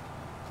that.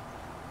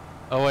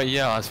 Oh wait,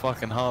 yeah, I was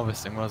fucking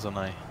harvesting, wasn't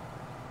I?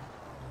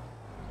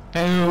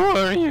 Hey, who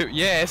are you?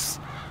 Yes.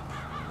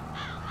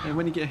 And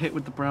when you get hit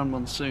with the brown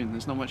monsoon,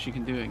 there's not much you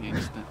can do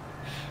against it.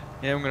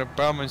 Yeah, I'm gonna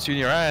bomb and shoot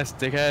your ass,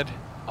 dickhead.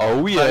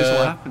 Oh, That is what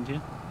yeah. happened,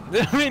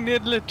 yeah. I mean,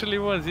 it literally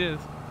was,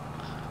 yes.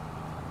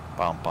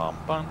 Bum bum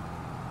bum.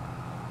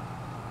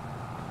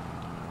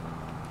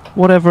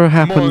 Whatever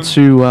happened More-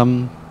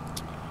 to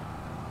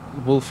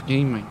Wolf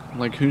Gaming?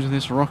 Like, who's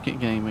this Rocket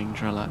Gaming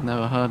driller?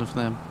 Never heard of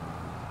them.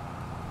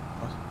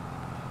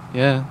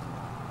 Yeah.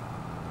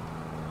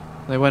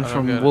 They went I don't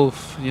from get it.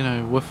 Wolf, you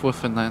know, woof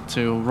woof and that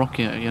to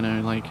Rocket, you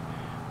know, like,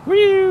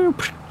 you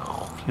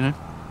know.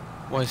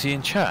 Was he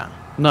in chat?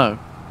 No.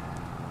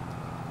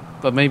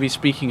 But maybe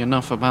speaking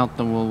enough about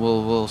them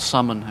will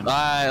summon him.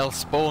 I'll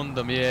spawn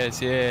them,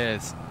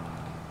 yes.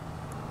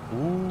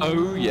 Ooh.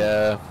 Oh,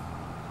 yeah.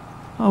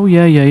 Oh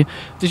yeah.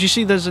 Did you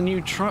see there's a new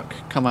truck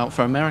come out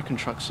for American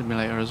Truck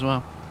Simulator as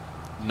well?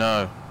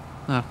 No.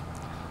 Well,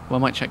 I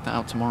might check that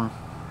out tomorrow.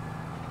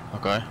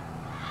 Okay.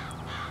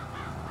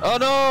 Oh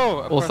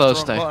no! I Or pressed the wrong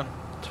Thursday. button.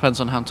 Depends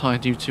on how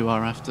tired you two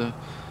are after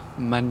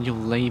manual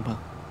labour.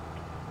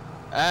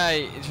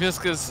 Hey, just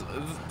because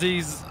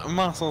these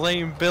muscles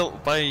ain't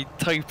built by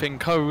typing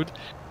code.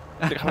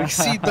 Have you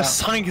seen the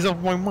size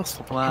of my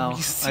muscle? Wow, Have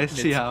you seen I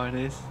see it? how it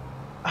is.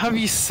 Have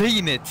you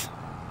seen it?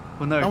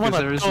 Well, no, I because wanna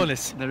there be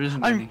honest. isn't. There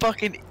isn't I'm any.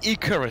 fucking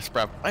Icarus,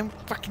 bruv. I'm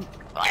fucking.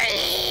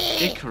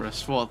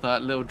 Icarus, what?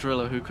 That little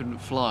driller who couldn't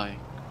fly,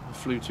 or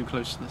flew too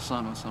close to the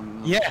sun or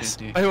something. Yes,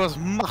 Shit, but he was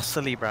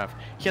muscly, bruv.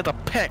 He had the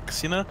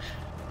pecs, you know.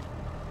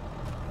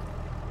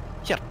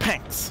 He had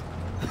pecs.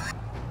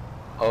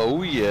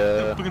 Oh,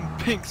 yeah. Fucking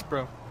pinks,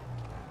 bro.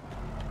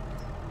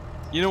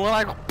 You know what?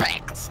 I got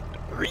pecs.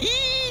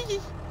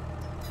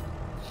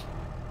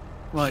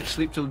 Right,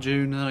 sleep till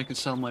June, and then I can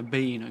sell my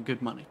bean at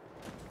good money.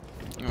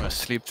 I'm gonna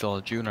sleep till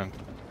June and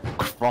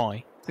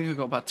cry. I think I've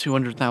got about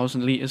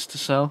 200,000 litres to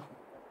sell.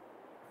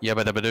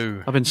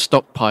 Yabba-dabba-doo. I've been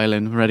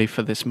stockpiling, ready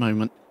for this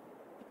moment.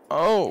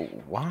 Oh,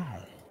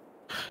 wow.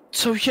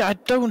 So yeah, I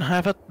don't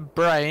have a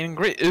brain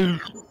grit.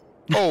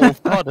 Oh,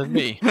 pardon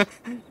me.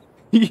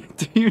 Do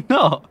you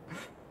not?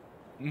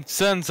 It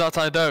turns out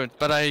I don't,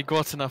 but I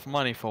got enough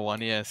money for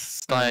one,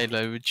 yes.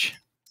 Stylage.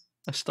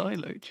 A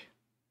stylage?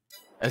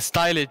 A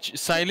stylage.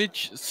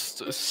 Silage?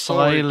 Storage.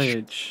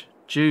 Silage.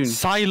 June.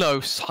 Silo.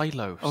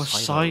 Oh,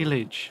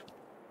 silage.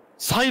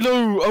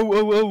 Silo!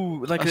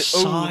 Oh, like A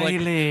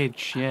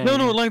silage, yeah. No,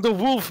 yeah. like the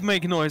wolf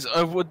make noise.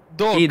 A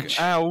dog. Idge.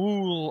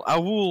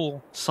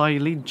 Owl.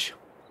 Silage.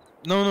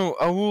 No,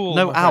 owl,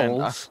 No my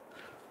friend. owls.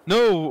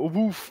 No, a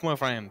wolf, my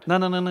friend. No.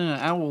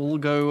 Owl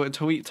go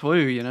tweet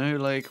twoo, you know,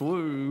 like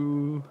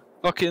woo.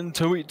 Fucking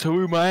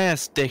to my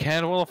ass,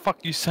 dickhead. What the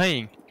fuck you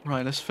saying?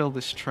 Right, let's fill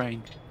this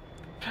train.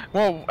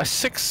 Well,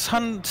 6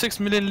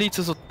 million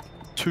liters or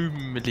 2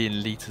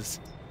 million liters?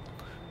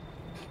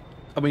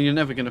 I mean, you're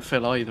never gonna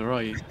fill either,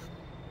 are you?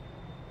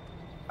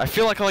 I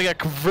feel like I'll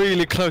get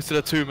really close to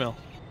the 2 mil.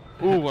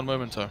 Ooh, one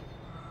moment, sir.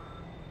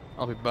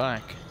 I'll be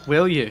back.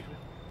 Will you?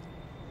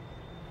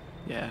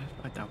 Yeah,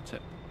 I doubt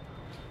it.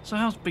 So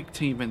how's Big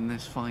T been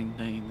this fine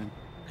day then?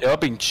 Yeah, I've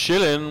been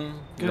chilling.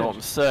 You know Good. what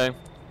I'm saying?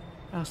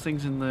 How's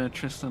things in the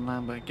Tristan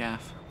Lambert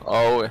gaff?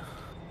 Oh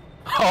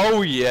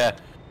yeah.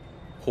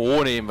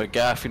 Horny in the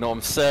gaff, you know what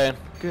I'm saying?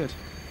 Good.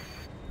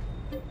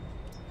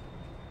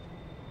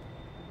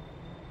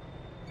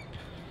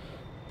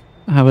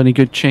 Have any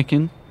good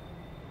chicken?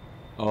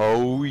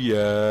 Oh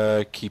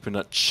yeah, keeping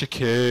that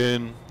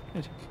chicken.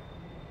 Good.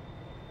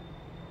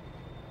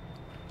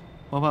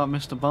 What about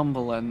Mr.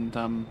 Bumble and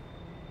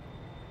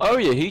Oh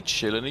yeah, he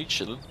chilling.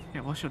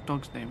 yeah, what's your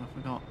dog's name? I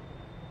forgot.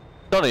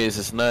 Sonny is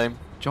his name.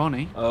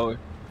 Johnny? Oh,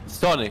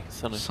 Sonny.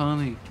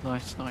 Sonny.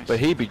 Nice. But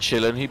he be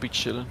chilling.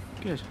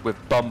 Good. With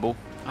Bumble.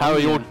 Oh, How are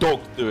yeah. your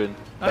dogs doing?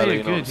 Oh, Belly, yeah,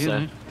 you know what I'm good, you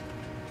know.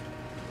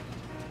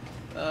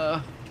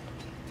 saying?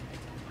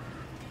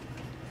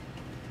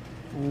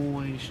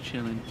 Always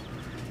chilling.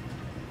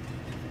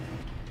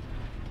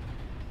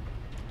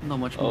 Not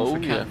much more Oh, for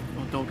cat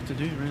yeah. or dog to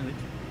do, really.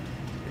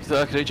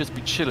 Exactly, just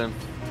be chilling.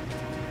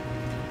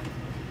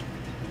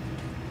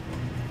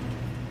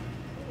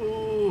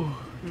 Oh,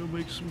 it'll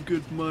make some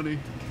good money.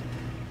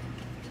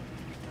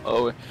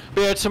 Oh,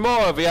 but yeah,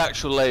 tomorrow the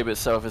actual labour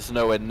itself is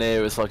nowhere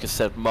near as, like I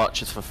said,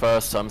 much as for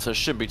first time, so it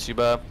shouldn't be too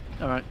bad.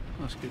 Alright,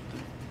 that's good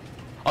then.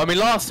 I mean,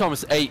 last time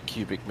was 8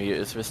 cubic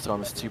meters, this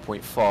time it's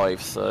 2.5,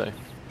 so...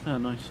 Oh,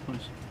 nice.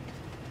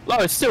 Well,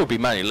 it'd still be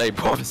manual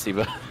labour, obviously,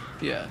 but...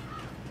 Yeah.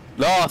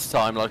 Last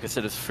time, like I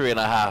said, it was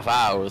 3.5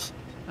 hours.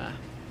 Ah.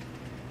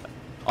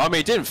 I mean,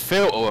 it didn't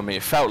feel... Oh, I mean,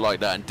 it felt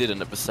like that and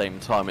didn't at the same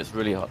time. It's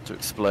really hard to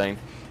explain.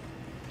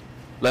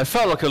 Like, it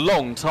felt like a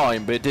long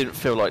time, but it didn't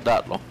feel like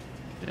that long.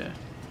 Yeah.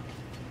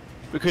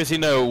 Because you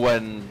know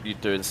when you're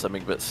doing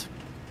something that's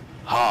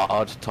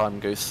hard,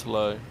 time goes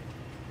slow.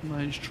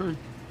 That is true.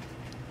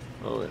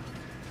 Oh, yeah.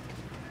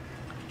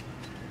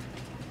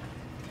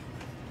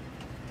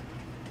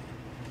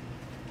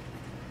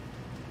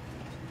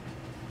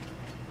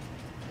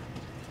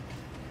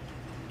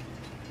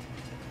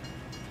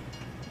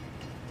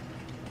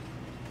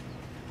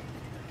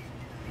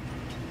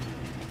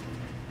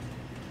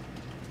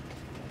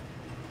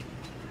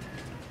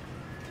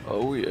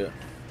 Oh, yeah.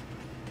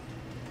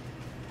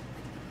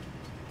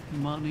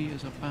 Money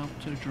is about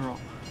to drop.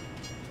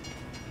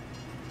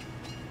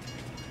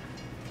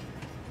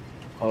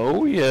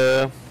 Oh,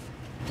 yeah.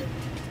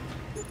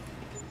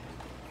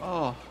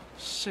 Oh,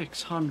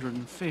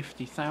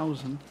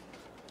 650,000.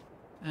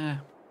 Eh.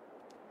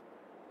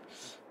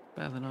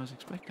 Better than I was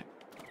expecting.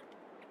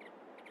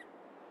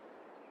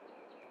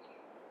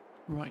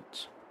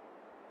 Right.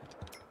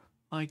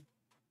 I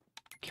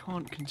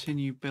can't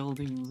continue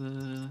building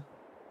the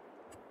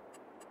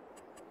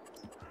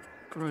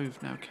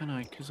grove now, can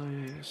I? Because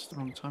it's the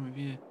wrong time of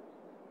year.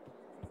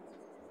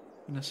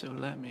 Unless it'll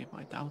let me,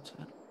 but I doubt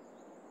it.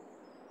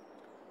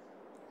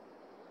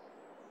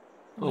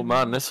 Oh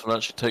man, this one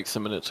actually takes a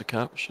minute to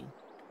capture.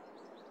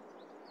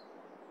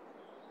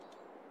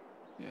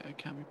 Yeah, it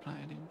can't be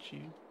planted in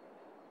June.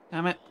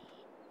 Damn it.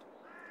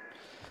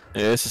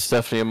 Yeah, this is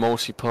definitely a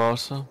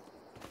multi-parter.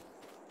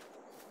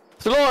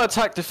 There's a lot of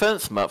attack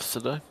defense maps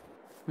today.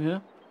 Yeah?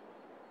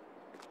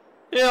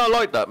 Yeah, I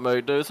like that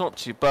mode though, it's not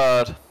too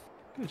bad.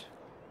 Good.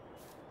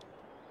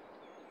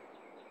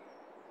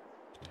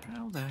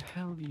 How the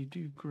hell do you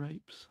do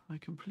grapes? I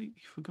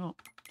completely forgot.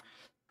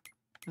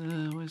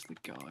 Where's the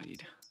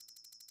guide?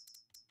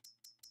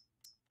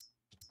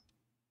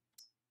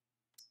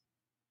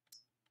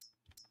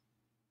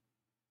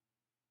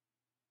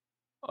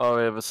 Oh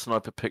yeah, the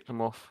sniper picked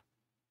them off.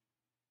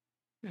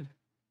 Good.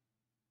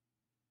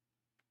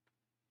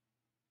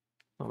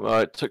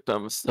 Alright, took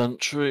down the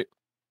sentry.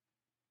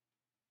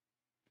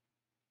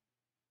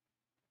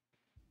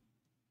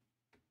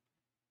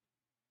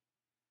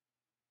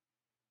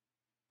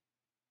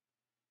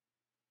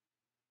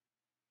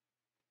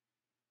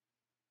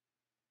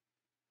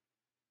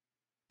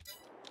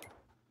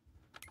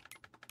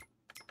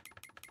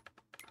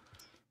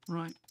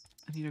 Right,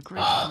 I need a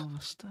grape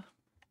harvester.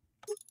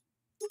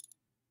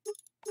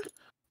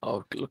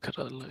 I'll look at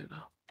that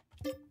later.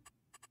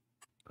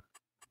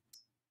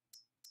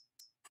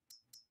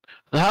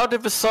 How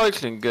did the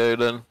cycling go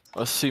then?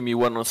 I assume you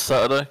went on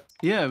Saturday?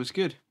 Yeah, it was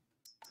good.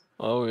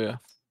 Oh yeah.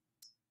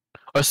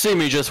 I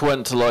assume you just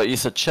went to, like, you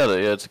said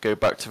Cheddar, yeah, to go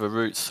back to the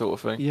roots sort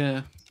of thing.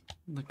 Yeah,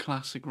 the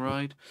classic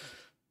ride.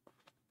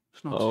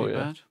 It's not Oh, too yeah.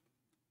 bad.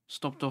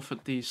 Stopped off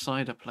at the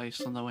cider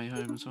place on the way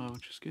home as well,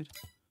 which is good.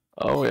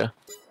 Oh yeah.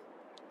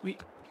 We.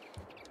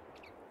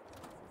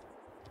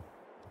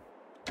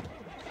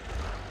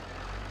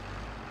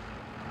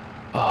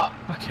 Oh,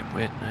 fucking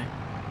weird name.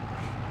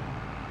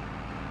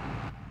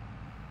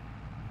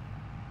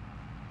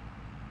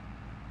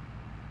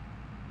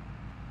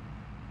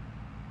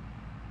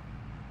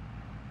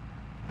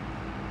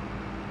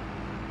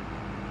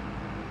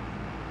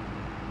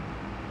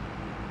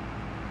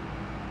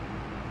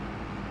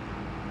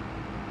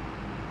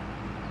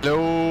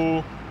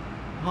 Hello.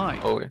 Hi.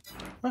 Oh, yeah.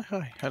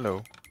 Hi.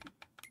 Hello.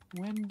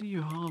 When do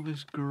you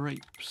harvest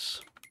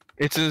grapes?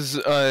 It is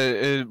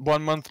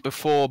 1 month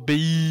before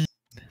B.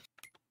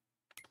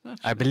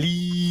 I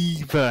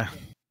believe.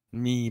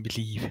 Me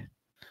believe.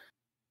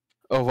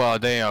 Oh wow,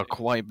 they are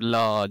quite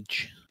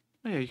large.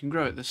 Oh, yeah, you can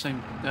grow at the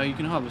same. No, you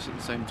can harvest at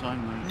the same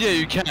time though. Yeah,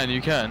 you can.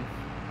 You can.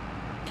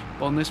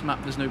 But on this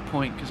map, there's no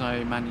point because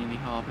I manually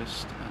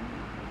harvest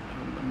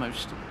and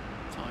most of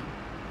the time.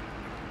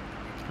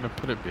 I'm gonna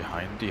put it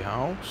behind the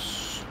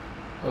house.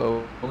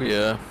 Oh,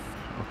 yeah.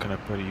 Or can I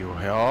put you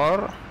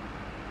here?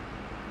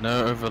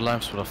 No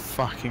overlaps with a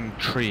fucking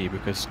tree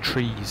because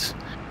trees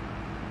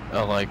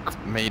are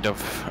like made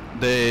of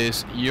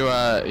this. You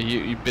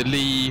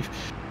believe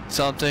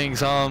something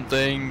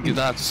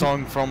that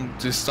song from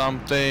this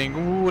something.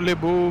 Oobly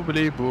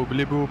boobly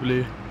boobly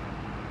boobly.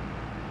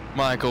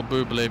 Michael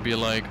Bublé be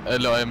like,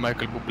 hello, I'm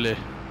Michael Bublé.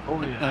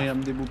 Oh, yeah. I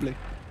am the bubbly.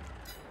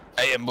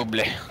 I am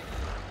Bublé.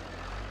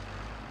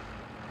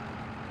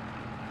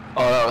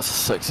 Oh, that was a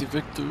sexy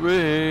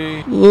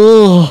victory.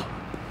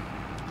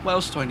 What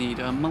else do I need?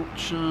 A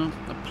mulcher,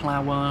 a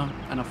plougher,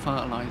 and a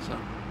fertilizer.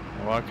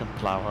 Oh, I can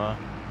plow her.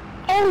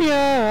 Oh,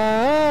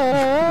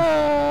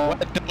 yeah.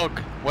 Where dog?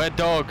 Where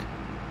dog?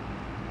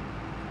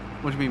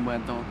 What do you mean, where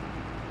dog?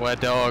 Where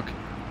dog?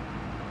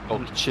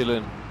 Oh,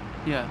 chilling.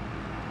 Yeah.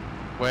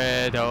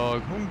 Where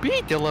dog?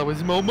 Beetle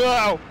was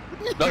Momo.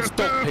 No,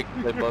 stop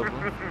picking them,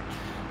 brother.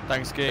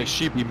 Thanks, King.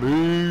 She be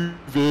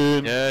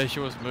moving. Yeah, she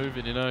was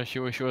moving, you know. She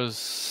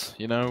was,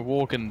 you know,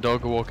 walking,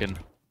 dog walking.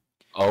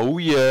 Oh,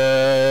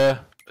 yeah.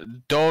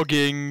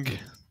 Dogging.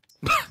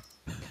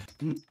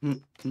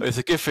 It's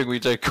a good thing we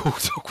don't call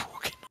dog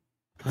walking.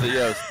 So,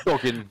 yeah, it's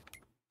dogging.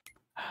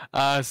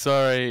 Ah,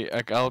 sorry.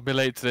 I'll be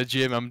late to the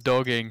gym. I'm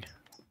dogging.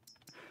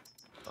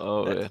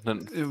 Oh, yeah.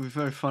 Then, It would be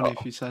very funny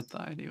if you said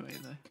that anyway,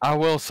 though. I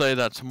will say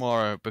that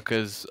tomorrow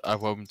because I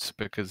won't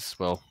because,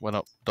 well, we're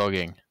not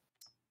dogging.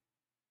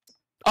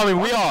 I mean,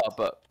 we are,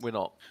 but we're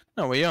not.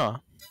 No, we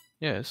are.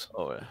 Yes.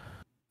 Oh, yeah.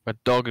 We're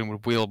dogging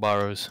with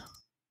wheelbarrows.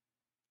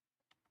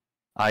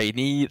 I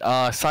need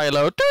a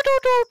silo. Do do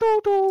do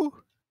do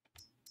do.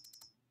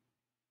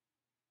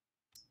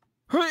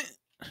 Hui.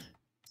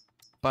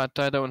 But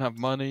I don't have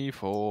money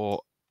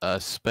for a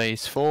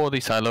space for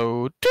the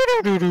silo. Do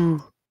do do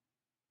do.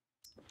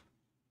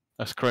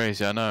 That's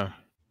crazy, I know.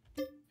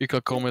 You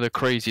could call me the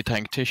crazy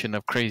tactician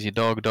of crazy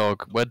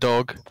dog. Where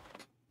dog?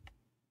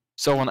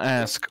 Someone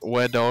ask,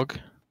 where dog?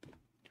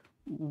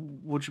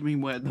 What do you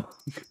mean, where dog?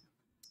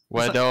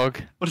 Where that-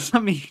 dog? What does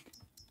that mean?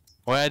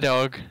 Where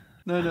dog?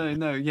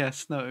 No,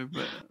 yes, no,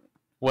 but...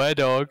 Where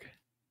dog?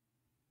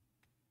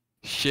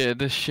 Shit,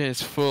 this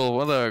shit's full.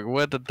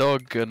 Where the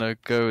dog gonna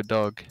go,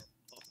 dog?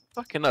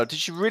 Fucking hell,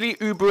 did you really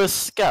Uber a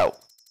scout?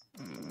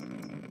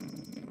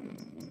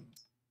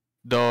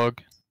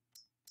 Dog.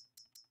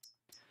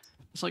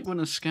 It's like when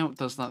a scout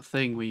does that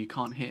thing where you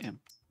can't hit him.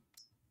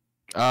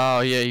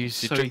 Oh yeah, he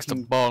So he drinks the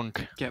can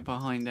bonk. Get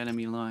behind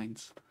enemy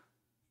lines.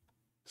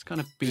 It's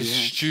kind of It's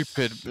BS.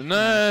 stupid. Yeah,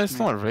 No, it's yeah.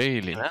 not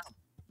really.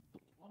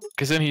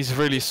 Cause then he's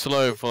really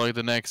slow for like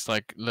the next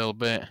like little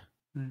bit.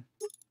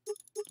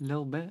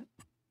 Little bit.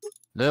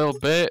 Little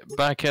bit.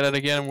 Back at it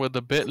again with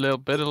the bit, little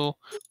bit, little.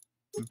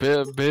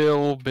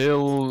 Bill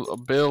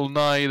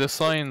Nye the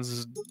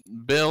Science.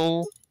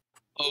 Bill.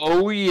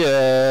 Oh,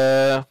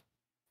 yeah.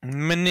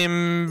 My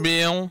name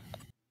Bill.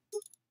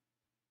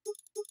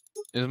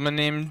 Is my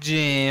name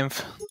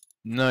Jeff?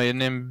 No, your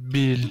name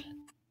Bill.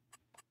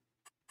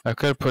 I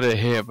could put it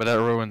here, but that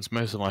ruins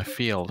most of my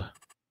field.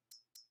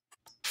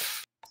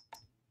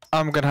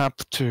 I'm gonna have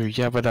to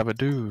yabba dabba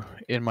doo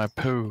in my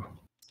poo.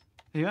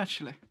 Are you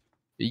actually?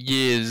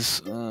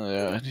 Yes,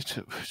 I need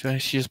to. I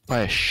just buy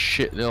a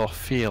shit little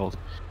field.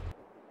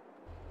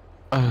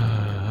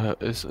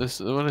 What is this?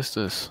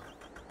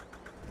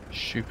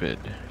 Stupid.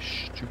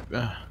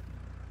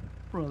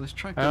 Bro, this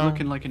tractor Oh.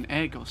 looking like an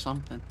egg or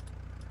something.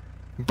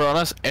 Bro,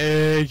 that's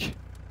egg.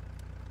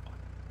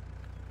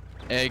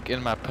 Egg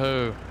in my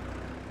poo.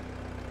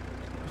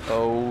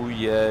 Oh,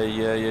 yeah.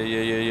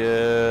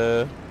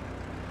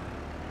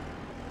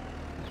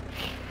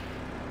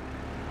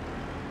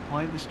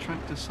 Why this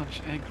tractor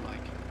such egg-like?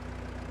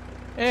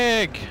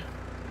 Egg.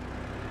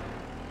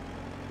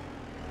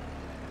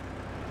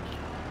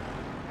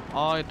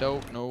 I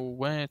don't know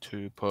where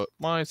to put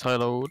my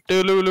silo.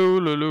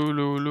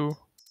 Do-loo-loo-loo-loo-loo-loo.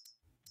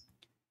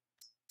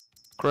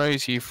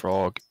 Crazy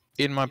frog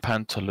in my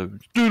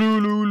pantaloons.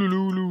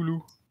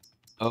 Do-loo-loo-loo-loo-loo.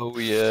 Oh,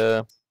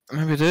 yeah.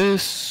 Maybe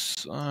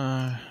this.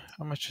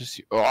 How much is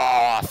you?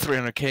 Oh,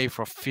 300k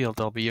for a field.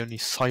 That'll be only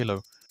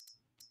silo.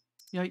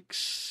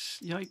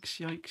 Yikes! Yikes!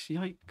 Yikes!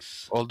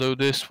 Yikes! Although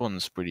this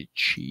one's pretty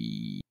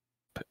cheap.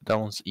 That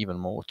one's even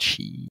more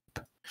cheap.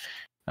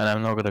 And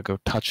I'm not gonna go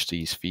touch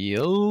these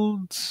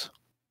fields.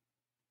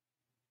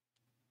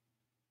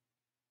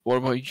 What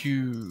about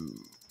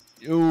you?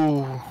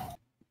 Ooh.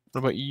 What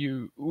about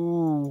you?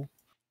 Ooh.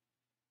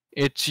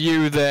 It's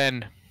you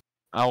then.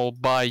 I will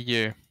buy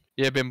you.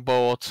 You've been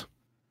bought.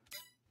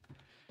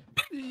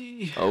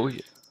 Oh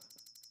yeah.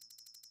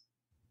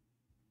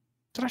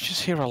 Did I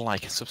just hear a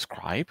like and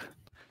subscribe?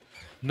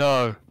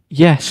 No.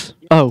 Yes.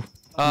 Oh.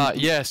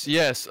 Yes,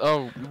 yes.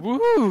 Oh,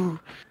 woo!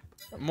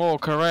 More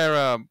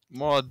Carrera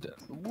mod.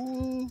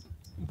 Woo!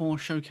 More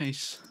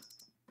showcase.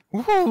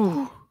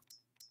 Woo!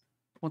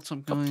 What's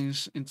up,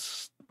 guys?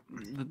 It's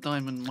the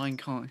Diamond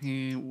Minecart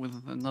here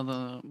with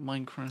another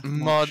Minecraft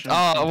Mod.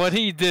 showcase. What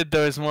he did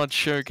though is mod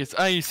showcase.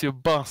 I used to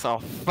bust a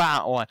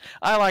fat one.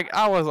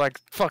 I was like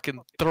fucking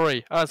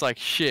 3. I was like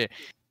shit.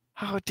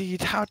 How do you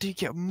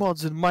get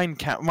mods in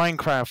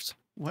Minecraft?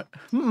 What?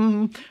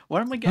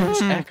 Where am I getting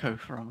this echo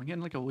from? I'm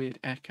getting like a weird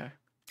echo.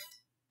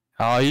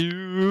 How are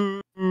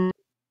you?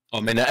 I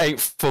mean, it ain't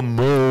for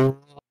more.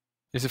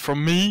 Is it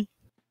from me?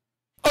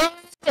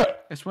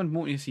 It's when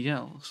Mortius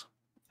yells.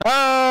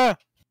 Ah!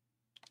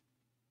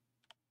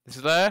 Is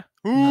it there?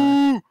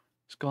 No. Ooh!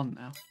 It's gone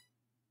now.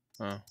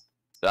 Oh.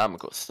 Damn, I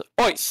got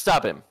Oi,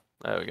 stab him.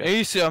 There we go. It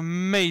used to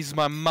amaze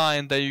my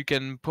mind that you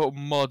can put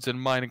mods in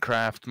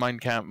Minecraft. Mine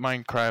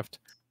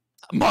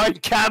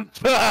camp!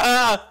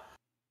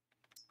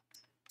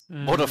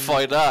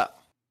 Modify that.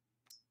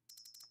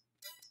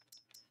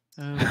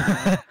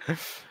 Oh,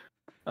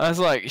 I was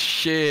like,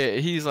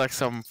 shit, he's like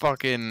some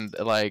fucking,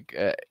 like,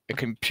 a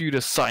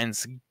computer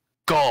science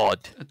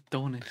god.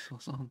 Adonis or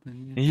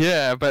something.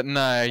 Yeah, but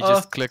no, you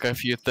just click a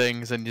few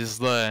things and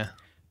just there.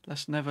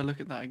 Let's never look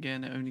at that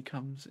again. It only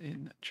comes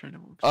in trader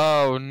books.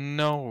 Oh,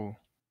 no.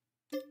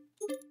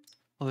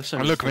 Oh, there's so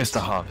Look, many Mr.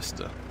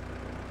 Harvester.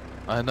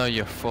 I know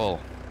you're full.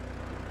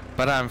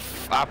 But I'm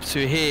up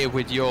to here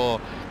with your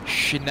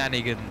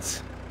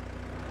shenanigans.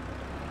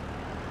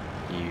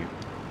 You.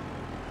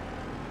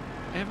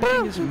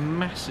 Everything is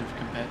massive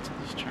compared to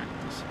these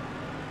tractors.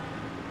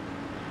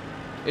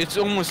 It's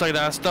almost like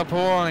that's the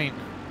point.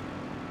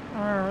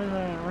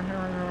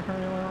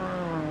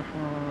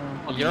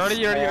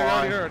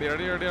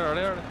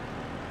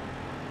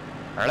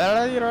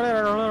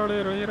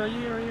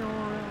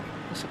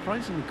 They're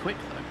surprisingly quick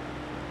though.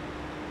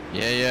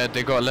 Yeah,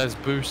 they got less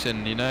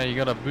boosting, you know, you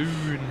got a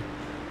boon.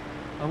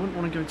 I wouldn't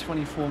want to go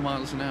 24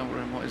 miles an hour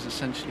in what is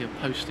essentially a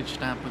postage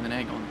stamp with an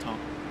egg on top.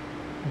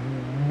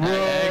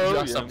 Eggs are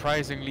yeah.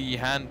 surprisingly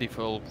handy,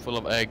 full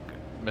of egg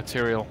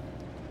material.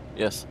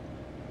 Yes.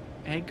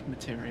 Egg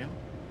material?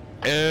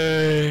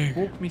 Egg.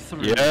 Walk me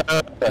through Yes.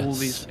 all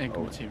these egg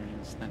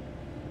materials then.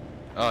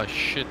 Oh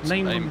shit.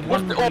 Name I'm- them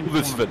What's one the by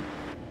obvious one. then?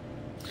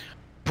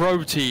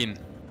 Protein.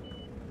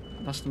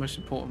 That's the most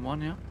important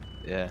one, yeah?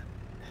 Yeah.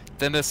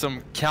 Then there's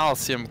some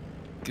calcium.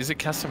 Is it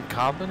calcium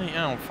carbonate?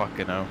 I don't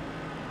fucking know.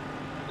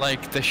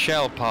 Like the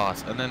shell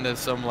part, and then there's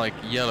some like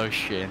yellow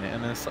shit in it,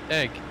 and then it's like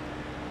egg.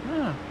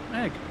 Ah,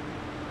 egg.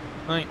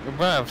 Like,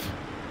 bruv.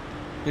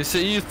 You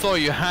see, you thought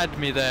you had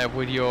me there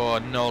with your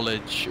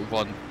knowledge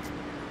one.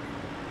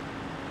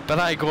 But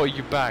I got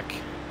you back.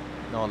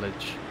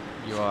 Knowledge.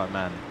 You are a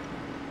man.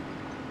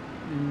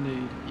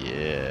 Indeed.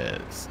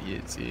 Yes,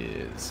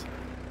 yes.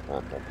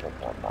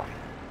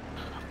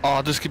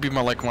 Oh, this could be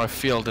my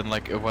field in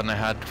like when I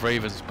had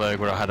Ravensburg,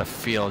 where I had a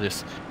field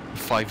just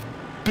 5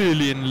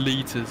 billion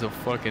liters of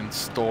fucking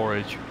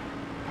storage.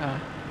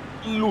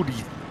 Bloody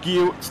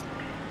guilt.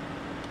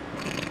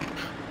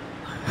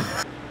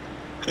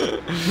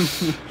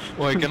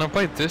 Wait, can I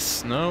buy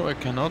this? No, I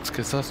cannot,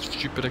 because that's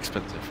stupid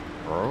expensive.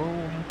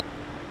 Bro.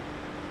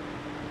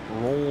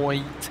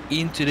 Right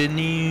into the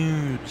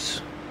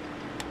news.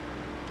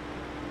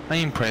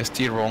 I pressed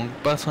the wrong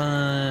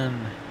button.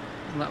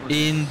 That was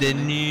In the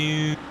silly.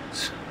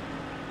 news.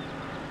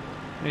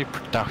 I need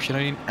production,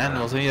 I need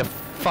animals, I need a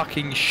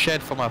fucking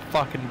shed for my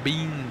fucking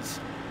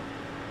beans.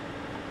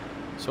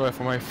 Sorry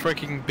for my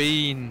freaking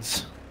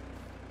beans.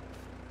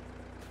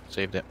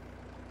 Saved it.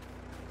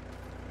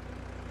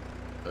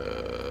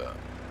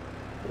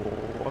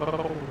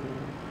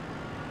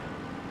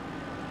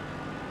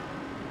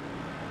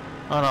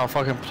 Oh no, I'll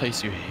fucking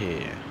place you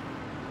here.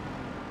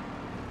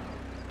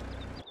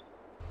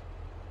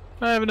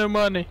 I have no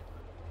money.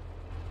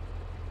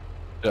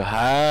 The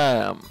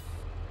ham.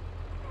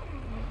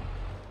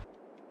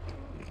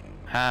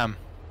 Ham.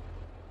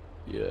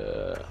 Yeah.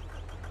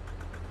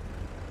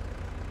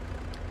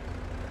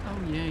 Oh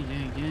yeah,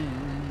 yeah, yeah, yeah.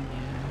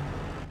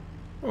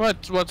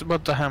 What's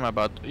the ham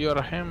about? You're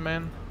a ham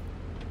man.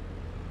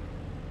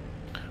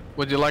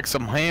 Would you like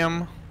some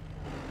ham?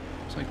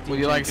 It's like Would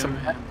you DJ like Go some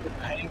ham,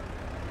 ham?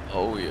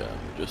 Oh yeah,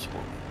 just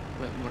one.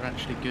 but we're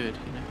actually good,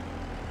 you know.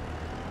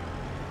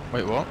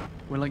 Wait, what?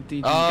 We're like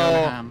DJ Oh.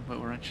 Go ham, but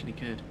we're actually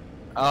good.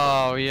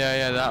 Oh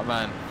yeah, that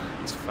man.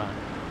 It's fun.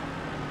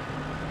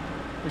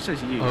 Which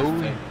says you. Oh. I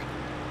think.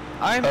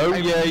 I'm Oh, a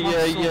yeah, yeah,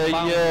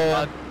 muscle-bound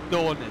yeah.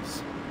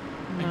 Adonis.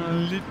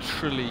 I'm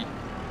literally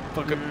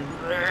Fucking.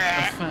 You're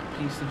a fat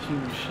piece of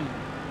human shit.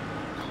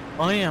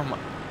 I am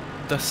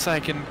the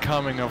second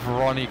coming of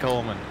Ronnie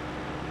Coleman.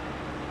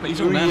 But he's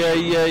Oh, on yeah,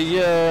 yeah,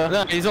 yeah.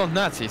 No, he's on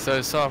Natty,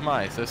 so am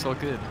I, so it's all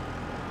good.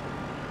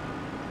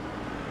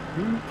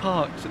 Who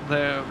parked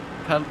their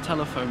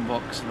telephone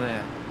box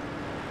there?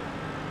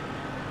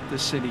 The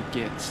silly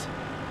gits.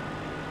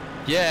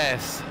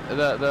 Yes,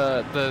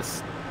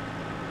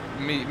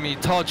 me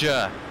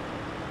Todger.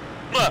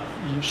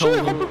 You Sure,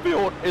 told I'm gonna be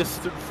on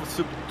instant for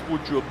some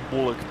torture,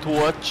 bollock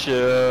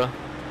torture.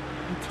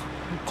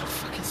 Oh,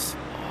 fucking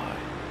spy.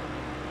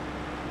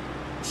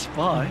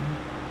 Spy?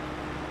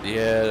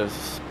 Yeah, there's a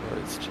spy.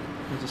 It's true.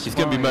 There's a He's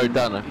gonna be spy mowed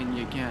down, in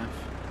your gaff.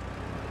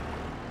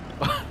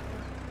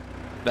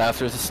 Now, if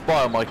there's a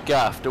spy on my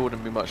gaff, there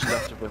wouldn't be much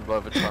left of him by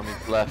the time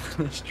he's left.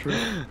 That's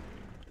true.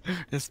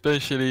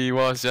 Especially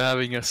whilst you're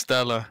having a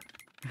Stella.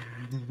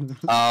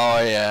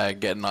 Oh yeah,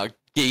 getting that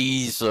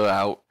geezer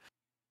out.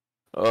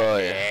 Oh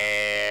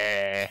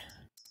yeah.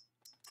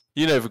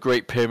 You know the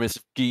Great Pyramids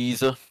of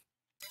Giza?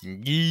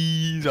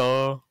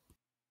 Giza.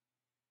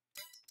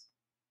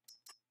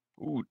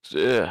 Oh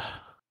dear.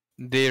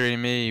 Dearie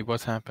me,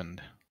 what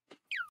happened?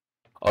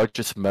 I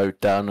just mowed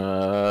down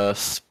a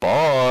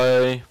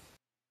spy.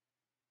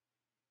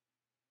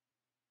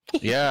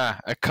 Yeah,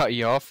 I cut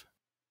you off.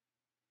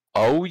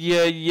 Oh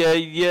yeah, yeah,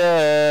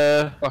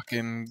 yeah.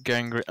 Fucking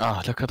gangrene.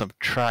 Ah, look at them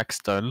tracks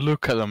though.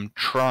 Look at them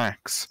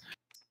tracks.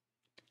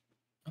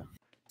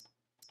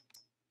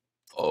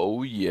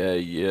 Oh yeah,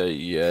 yeah,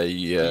 yeah,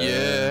 yeah.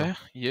 Yeah,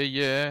 yeah,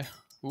 yeah.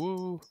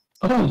 Woo.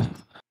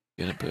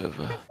 Get a bit of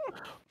a...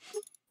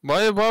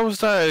 Why was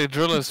that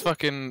driller's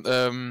fucking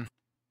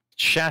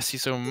chassis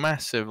so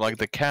massive, like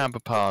the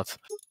cab part?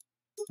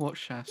 What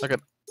chassis?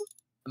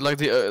 Like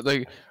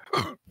the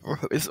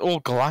it's all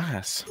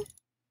glass.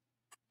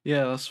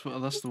 Yeah, that's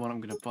the one I'm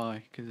gonna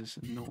buy because it's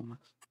enormous.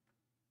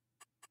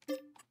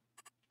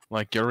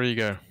 Like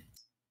Yurigo.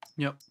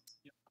 Yep.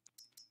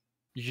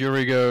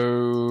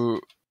 Yurigo.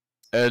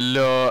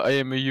 Hello, I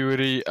am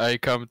Yuri. I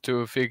come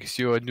to fix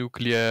your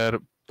nuclear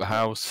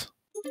house.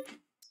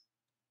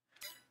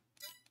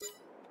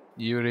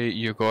 Yuri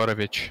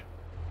Yegorovich.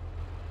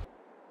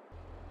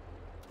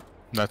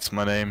 That's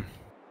my name.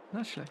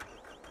 Actually.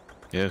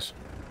 Yes.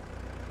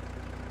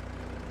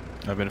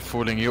 I've been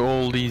fooling you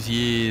all these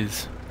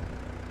years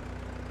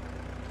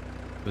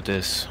with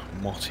this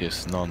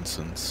Mortius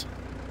nonsense.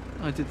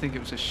 I did think it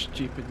was a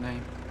stupid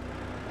name.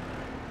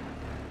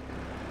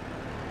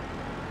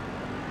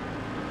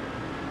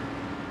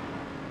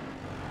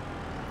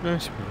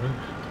 Nice.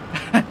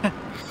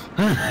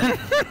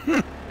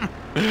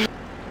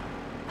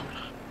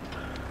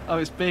 Oh,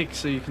 it's big,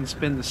 so you can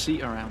spin the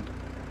seat around.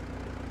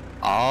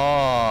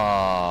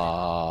 Ah.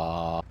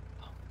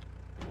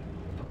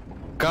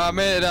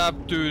 Coming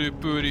up to the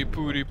pooty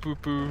pooty poo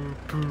poo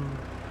poo.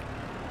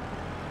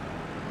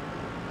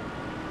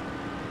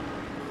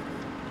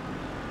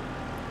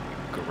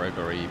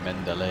 Gregory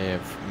Mendeley.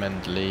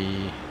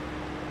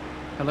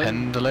 Hello.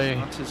 Mendeley.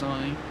 That's his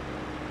eye.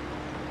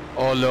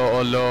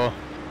 Olo.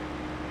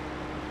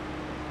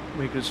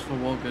 Wiggers for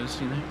woggers,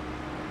 you know.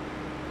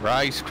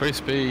 Rice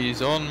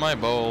Krispies on my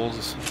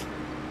balls.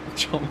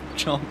 Chomp,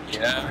 chomp.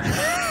 Yeah.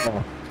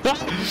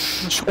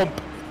 Chomp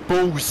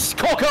balls,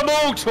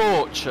 cock-a-mole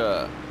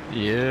torture.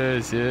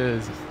 Yes.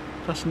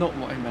 That's not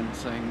what I meant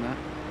saying that.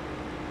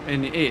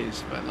 And it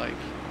is, but like,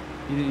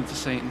 you didn't need to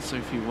say it in so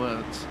few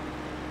words.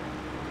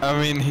 I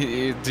mean,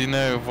 do you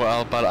know what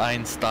Albert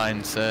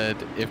Einstein said?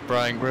 If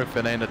Brian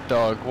Griffin ain't a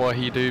dog, what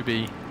he do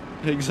be?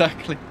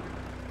 Exactly.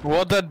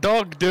 What the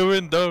dog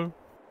doing though?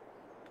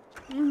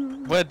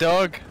 Where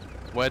dog?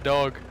 Where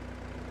dog?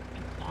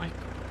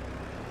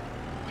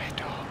 Where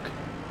dog?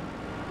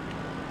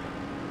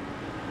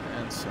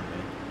 Answer me.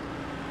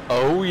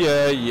 Oh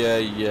yeah.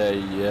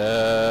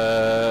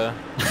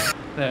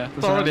 There. Does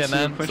It's already that an answer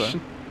your answer.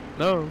 question?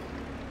 No.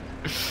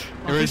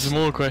 There is this-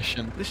 more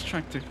question. This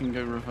tractor can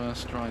go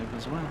reverse drive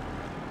as well.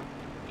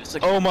 It's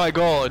like, Oh my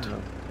god!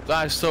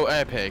 That is so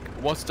epic.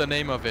 What's the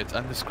name of it?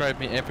 And describe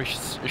me every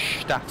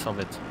stat of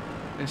it.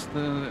 It's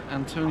the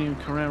Antonio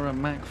Carraro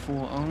Mac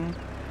 4R.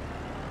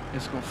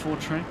 It's got 4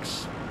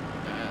 tracks.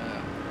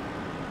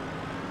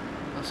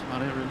 That's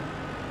about it,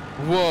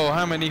 really. Whoa,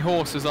 how many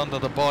horses under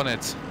the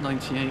bonnet?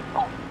 98.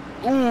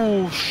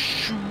 Ooh,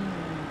 shoo!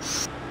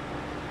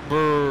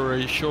 Brr,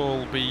 I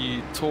shall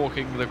be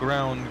talking the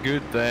ground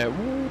good there.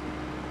 Woo.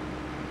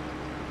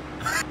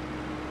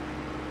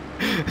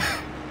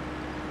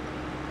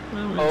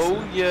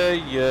 oh yeah.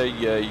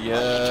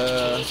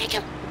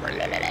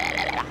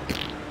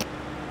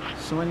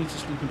 So I need to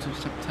sleep until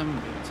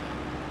September.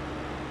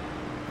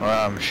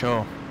 Well, I'm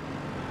sure.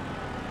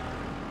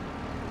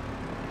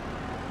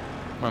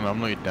 Man, I'm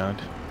not your dad.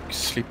 You can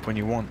sleep when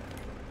you want.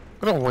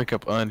 I don't wake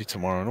up early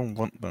tomorrow. I don't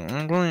want that.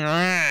 I'm going.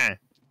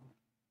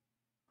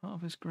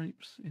 Harvest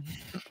grapes in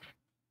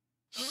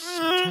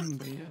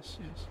September, yes.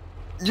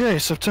 Yeah,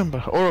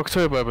 September or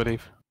October, I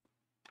believe.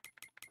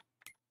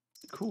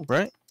 Cool.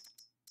 Right?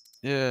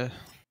 Yeah.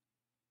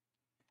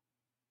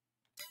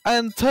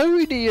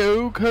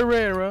 Antonio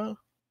Carraro.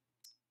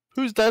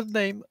 Who's that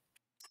name?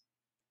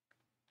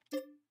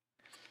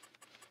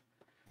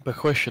 The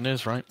question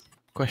is, right?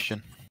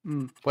 Question.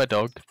 Hmm. Where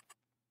dog?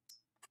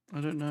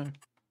 I don't know.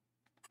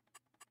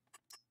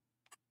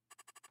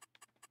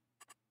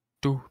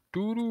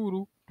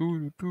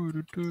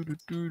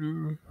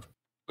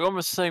 We're on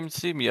the same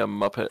team, you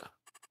muppet.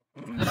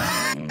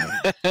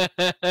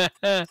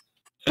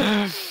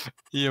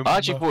 Yeah, I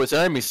actually thought it was an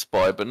enemy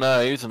spy, but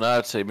no, he was on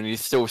our team and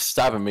he's still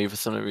stabbing me for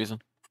some reason.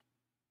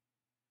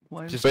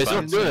 Why is Just But it he's not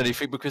about doing insane?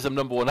 anything because I'm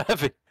number 1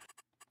 heavy.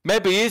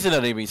 Maybe he is an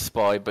enemy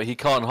spy, but he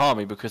can't harm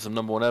me because I'm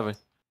number 1 heavy.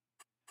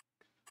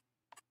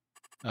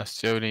 That's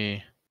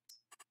the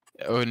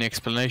only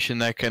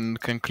explanation I can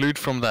conclude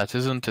from that,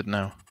 isn't it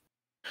now?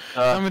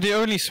 I mean, the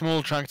only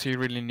small tractor you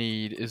really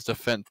need is the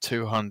Fendt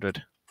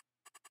 200.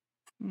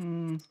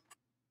 Hmm.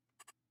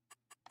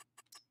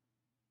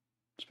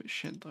 It's a bit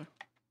shit though.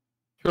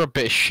 You're a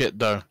bit of shit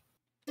though.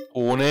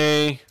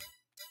 Horny.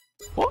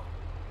 What?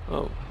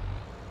 Oh.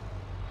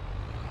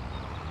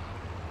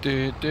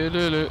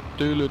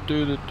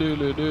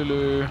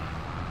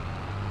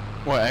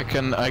 Wait, I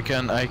can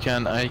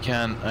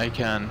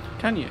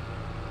Can you?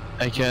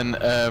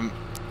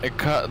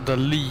 cut the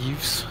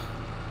leaves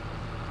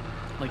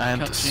Like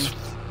and cutting?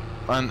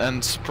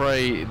 and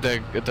spray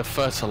the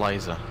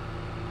fertilizer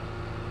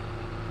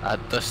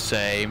at the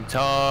same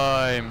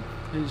time.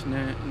 Isn't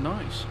it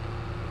nice?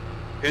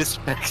 His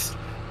next.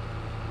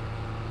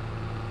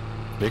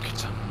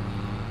 Victim.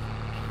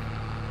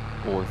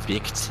 Or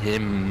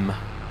victim.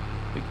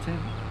 Big Tim.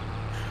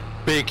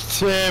 Big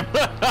Tim!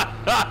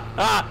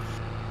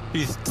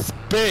 He's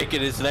big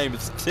and his name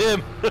is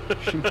Tim!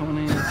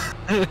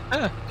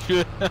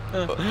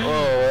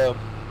 Oh,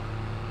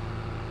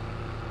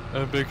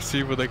 A big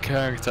C with a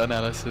character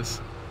analysis.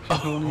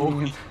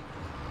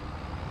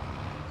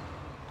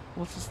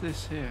 What is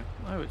this here?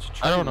 Oh, it's true.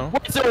 I don't know.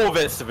 What's all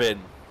this been?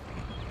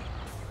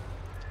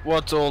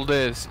 What's all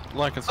this?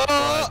 Like and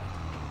subscribe.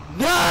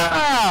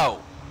 No!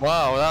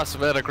 Wow, that's a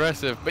bit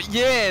aggressive, but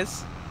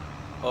yes!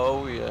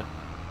 Oh yeah.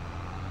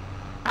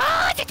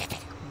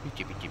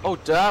 Oh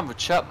damn, the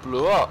chat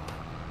blew up.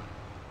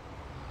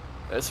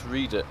 Let's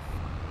read it.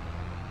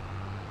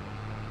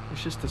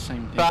 It's just the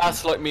same thing.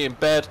 Fast like me in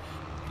bed.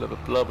 Blah blah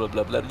blah blah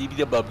blah blah blah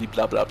blah blah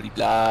blah blah blah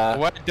blah.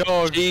 White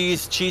dog!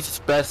 Cheese, cheese is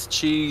best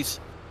cheese.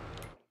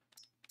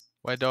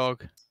 White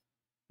dog.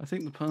 I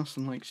think the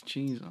person likes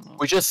cheese a lot.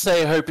 We just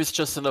say hope it's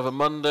just another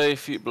Monday.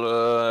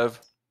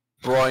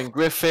 Brian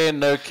Griffin,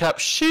 no cap.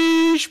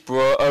 Sheesh,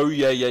 bro. Oh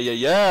yeah yeah yeah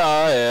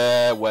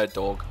yeah. Wet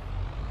dog.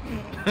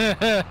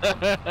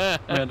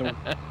 Where do-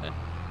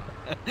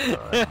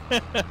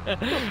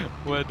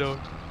 White dog.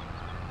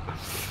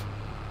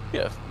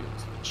 Yeah.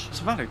 It's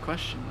a valid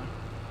question though.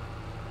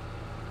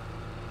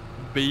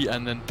 B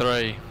and then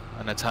 3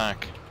 and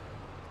attack.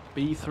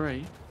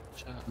 B3.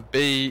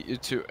 B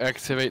to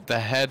activate the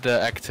header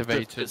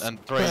activated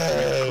and 3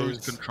 to cruise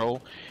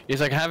control.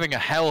 It's like having a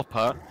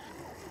helper.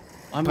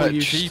 I'm But more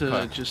used cheaper.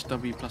 to just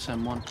W plus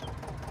M1.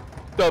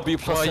 W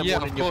plus Well, M1 yeah,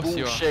 in of your course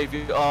you ball are. shave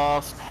your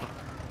ass.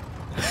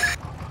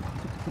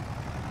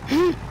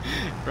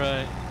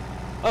 Right.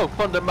 Oh,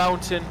 Thunder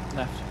Mountain.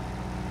 Left.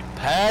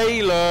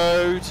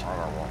 Payload.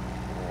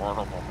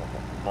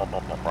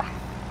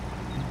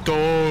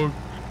 Dog.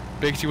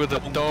 Bixie with a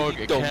Dong, dog,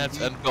 a dong,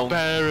 cat, and dong.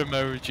 bear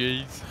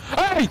emojis.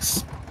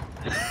 Ace!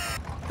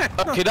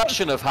 Okay, that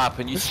shouldn't have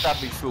happened. You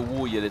stabbed me through a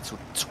wall, you little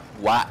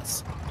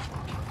twat.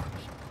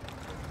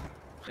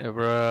 Yeah,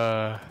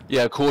 bruh.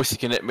 Yeah, of course you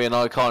can hit me and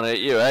I can't hit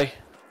you, eh?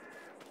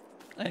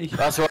 Hey.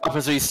 That's what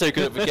happens when you're so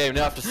good at the game.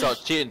 They have to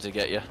start cheating to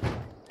get you.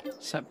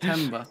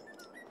 September.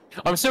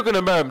 I'm still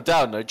gonna mow him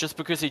down though. Just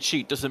because they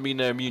cheat doesn't mean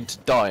they're immune to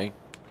dying.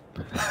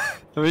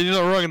 I mean, you're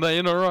not wrong in that,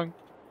 you're not wrong.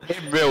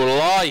 In real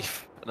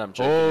life. And I'm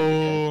joking.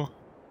 Oh.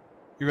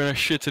 You're gonna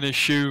shit in his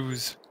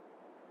shoes.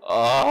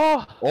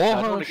 Oh, Oh,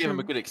 I don't want to give him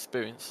a shoot. good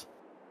experience.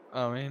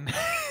 I mean.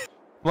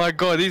 My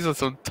god, these are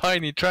some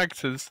tiny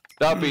tractors.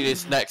 That'll be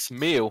his next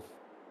meal.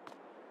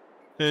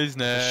 His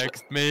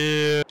next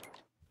meal.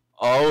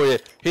 Oh yeah,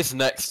 his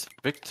next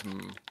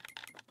victim.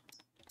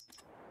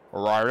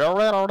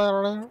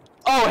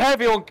 Oh,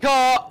 heavy on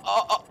car!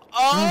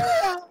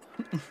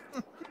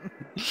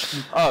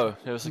 Oh,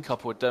 there was a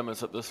couple of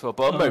demos up this well,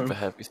 but I'm over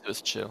heavy, so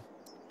it's chill.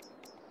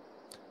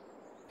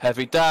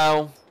 Heavy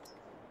down.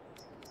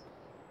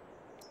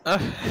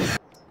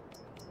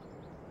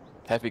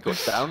 Heavy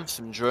got Down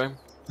syndrome.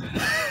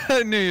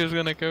 I knew you was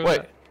gonna go Wait,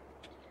 there.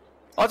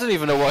 I don't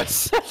even know what I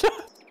said.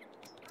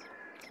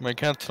 My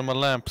cat's on my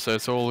lamp, so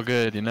it's all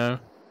good, you know?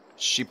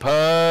 She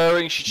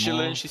purring, she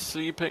chilling, No. she's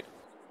sleeping.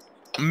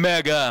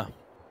 Mega!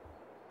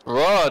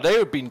 Right, they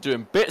have been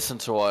doing bits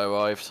until I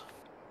arrived.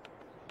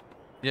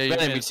 Yeah, you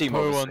Better can be team, poo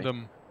on obviously.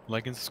 them.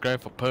 Like and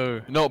subscribe for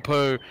poo. Not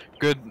poo.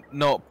 Good,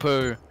 not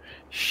poo.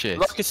 Shit.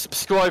 Like and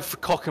subscribe for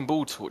Cock and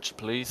Ball Torture,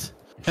 please.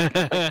 Thank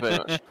you very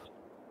much.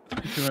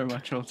 Thank you very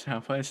much, old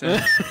Tap. I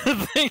said.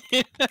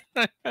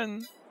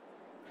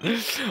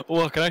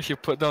 Well, I can actually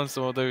put down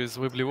some of those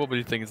wibbly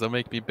wobbly things that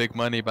make me big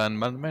money,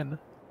 man.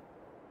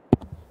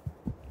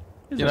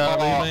 You know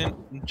what I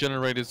mean?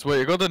 Generators.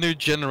 Wait, I got the new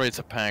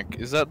generator pack.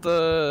 Is that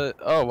the?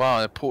 Oh wow,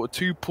 I bought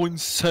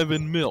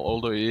 2.7 mil.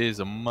 Although it is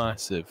a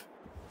massive.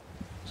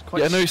 It's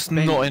quite Yeah, I know it's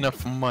spendy. not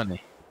enough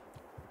money,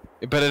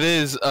 but it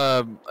is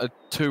a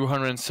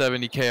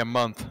 270k a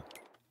month.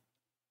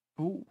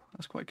 Ooh,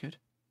 that's quite good.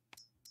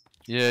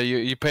 Yeah,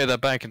 you pay that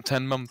back in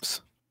 10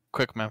 months.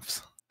 Quick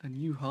maths. A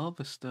new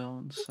harvester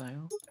on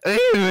sale. Hey,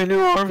 a new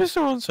harvester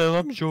on sale.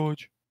 I'm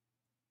George.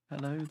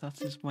 Hello, that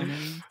is my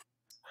name.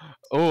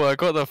 Oh, I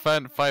got the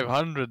fan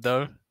 500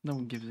 though, No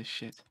one gives a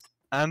shit.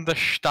 and the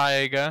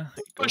Steiger.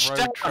 Push road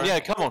down. track. Yeah,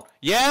 come on.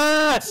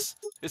 Yes!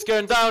 It's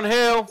going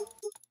downhill.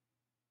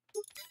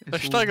 The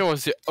It's all- Steiger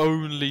was the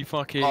only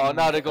fucking. Oh,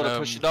 now they've got to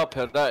push it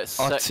uphill. That is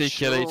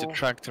Articulated sexual.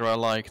 tractor I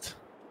liked.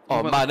 Oh What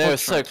about man, the they were quad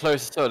so track?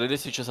 close as well. They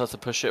literally just had to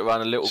push it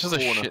around a little It's just a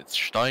corner. shit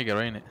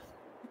Steiger, ain't it?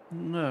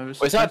 No, it's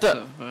Wait, is a that the-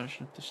 better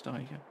version of the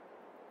Steiger.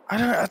 I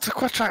don't. It's a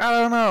quad track. I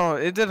don't know.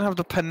 It didn't have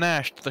the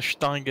panache the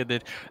Steiger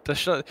did.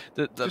 Just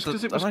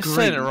 'cause it was am I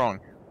saying it green. wrong?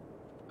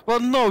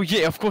 Well, no.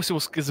 Yeah, of course it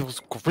was because it was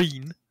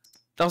green.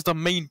 That was the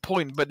main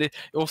point. But it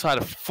also had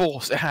a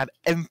force. It had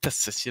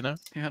emphasis. You know.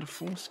 It had a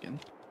foreskin.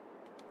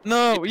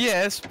 No.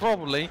 Yes,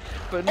 probably.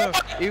 But no.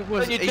 It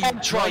was you a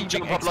don't try and driving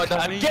jump up like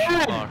that exclamation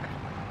again! mark,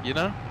 you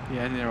know. Yeah,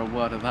 I didn't hear a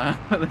word of that.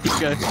 There you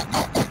go.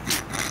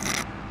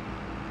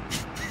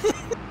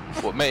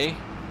 What, me?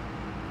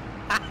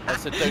 I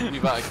said don't do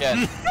that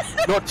again.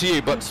 Not to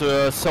you, but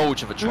to a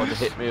soldier that tried to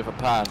hit me with a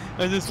pan.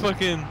 I just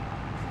fucking.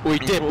 We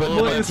did, but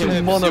What then is I this killed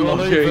him.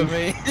 monologuing?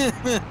 me.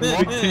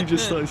 Big T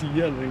just starts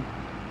yelling.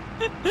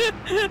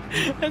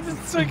 I just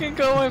fucking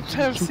got my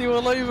Pepsi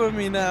all over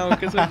me now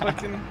because I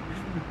fucking.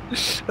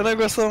 And I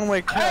got some on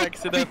my car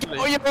accidentally.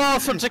 Oh, your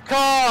ass from the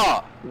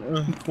car!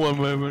 One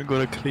moment,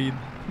 gotta clean.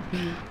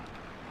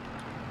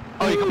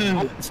 Oh, you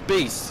got it's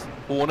beast.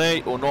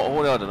 Horny or not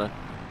horny, I don't know.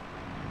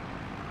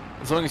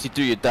 As long as you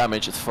do your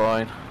damage, it's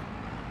fine.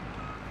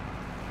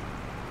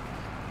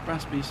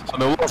 Brass beast. I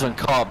mean, I wasn't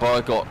caught, but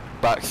I got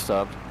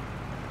backstabbed.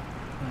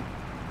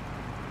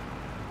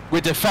 We're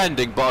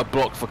defending, but I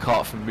blocked the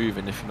cart from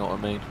moving, if you know what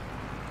I mean.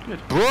 Good.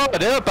 Bro,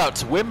 they were about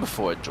to win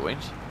before I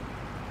joined.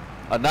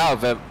 And now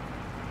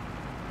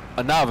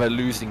they're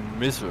losing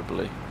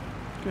miserably.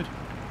 Good.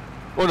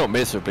 Well, not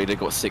miserably, they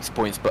got 6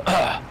 points, but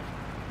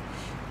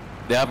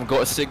they haven't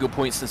got a single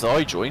point since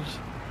I joined.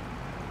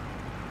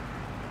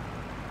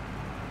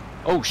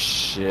 Oh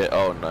shit,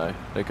 oh no.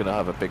 They're gonna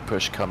have a big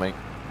push coming.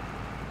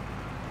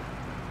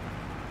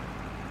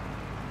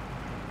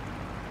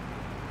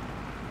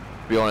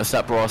 Be honest,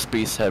 that brass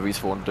beast heavy's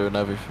the one doing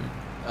everything.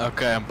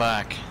 Okay, I'm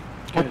back.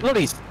 Oh,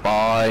 bloody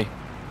spy.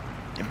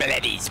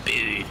 Bloody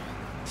spoon.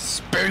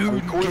 Spoon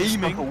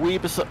gaming.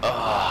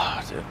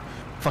 Ah, dude.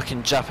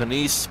 Fucking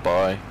Japanese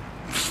spy.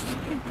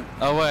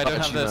 Oh wait, I don't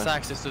have Actually, this no.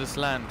 access to this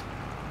land.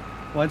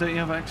 Why don't you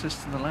have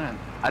access to the land?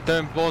 I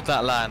don't bought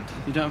that land.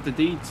 You don't have the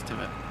deeds to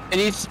it.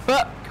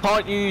 But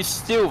can't you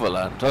steal the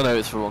land? I know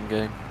it's the wrong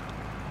game.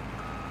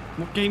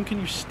 What game can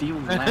you steal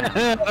land?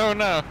 I don't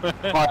know.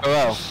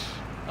 IRL.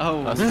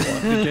 Oh, That's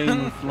the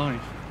game of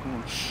life. Of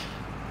course.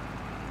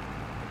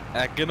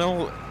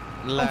 Agonal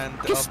land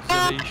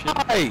observation.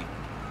 Spy!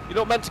 You're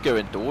not meant to go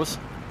indoors.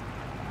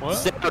 What?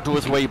 Stay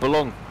outdoors where you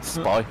belong,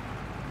 spy.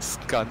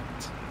 Scunt.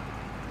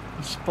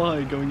 A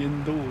spy going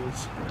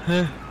indoors.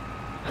 Never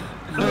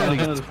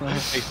heard of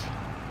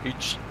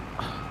that.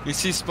 You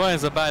see, spy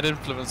is a bad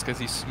influence because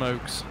he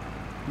smokes.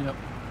 Yep.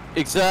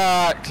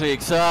 Exactly.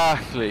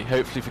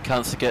 Hopefully the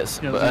cancer gets.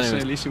 Yeah, I but was gonna say,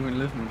 anyways. at least he won't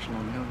live much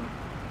longer.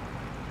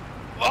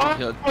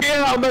 Oh,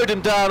 yeah, I mowed him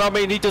down. I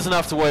mean, he doesn't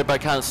have to worry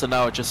about cancer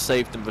now. I just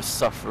saved him with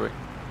suffering.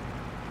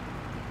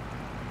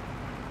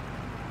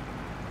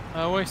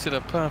 I wasted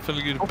a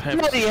perfectly good Oh, Pepsi.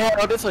 bloody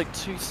hell, there's like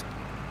two...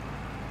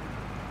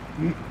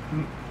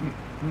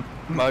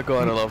 My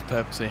god, I love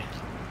Pepsi.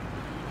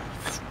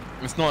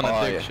 It's not an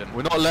Oh, yeah. addiction.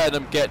 We're not letting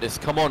them get this.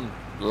 Come on,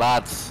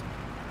 lads.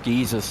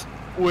 Geezers.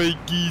 Wait,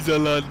 geezer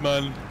lad,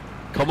 man.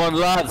 Come on,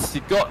 lads.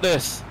 You got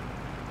this.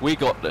 We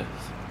got this.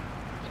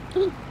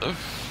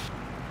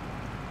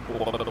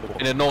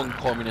 In a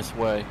non-communist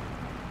way.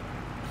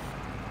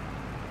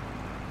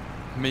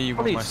 Me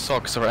when my Please.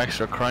 socks are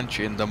extra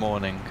crunchy in the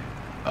morning.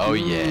 Oh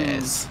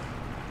yes.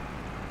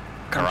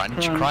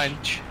 Crunch,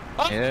 crunch.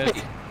 Yes.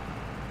 Hey!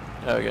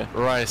 There we go.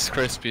 Rice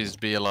Krispies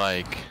be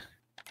like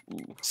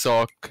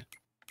sock.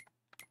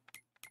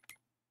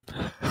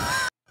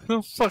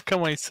 The fuck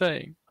am I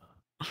saying?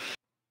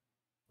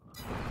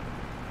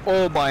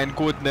 Oh my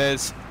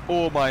goodness.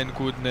 Oh my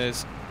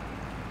goodness.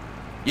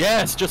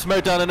 Yes, just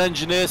mowed down an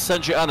engineer,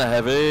 sentry and a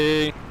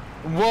heavy.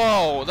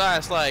 Whoa,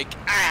 that's like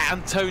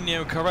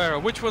Antonio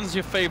Carraro. Which one's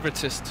your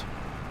favoritist?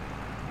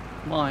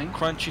 Mine.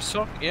 Crunchy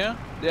sock, yeah?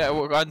 Yeah,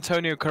 well,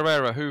 Antonio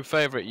Carraro, who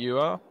favorite you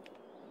are?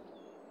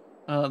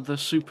 The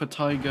Super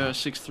Tiger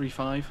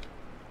 635.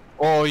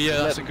 Oh yeah,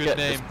 Let that's a them good get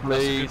name. this, That's a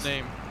please. good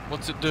name.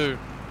 What's it do?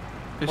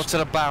 It's- What's it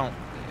about?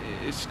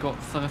 It's got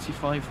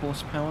 35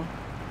 horsepower.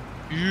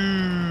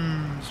 You.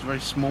 It's very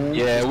small.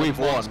 Yeah, we've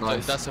won. Monster.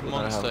 Nice. That's a We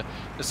don't have- monster.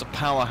 It's a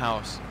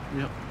powerhouse.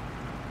 Yep.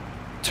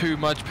 Too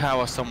much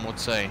power, some would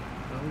say.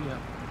 Oh yeah.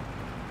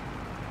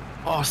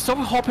 Oh, stop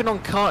hopping on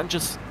cart and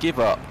just give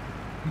up.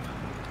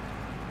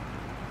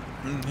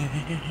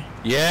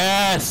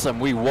 Yes, and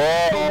we won.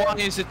 Why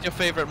is it your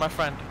favorite, my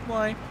friend?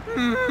 Why?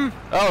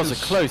 That was a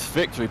close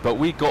victory, but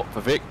we got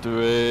the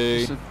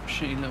victory. It's a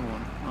shitty little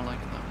one. I like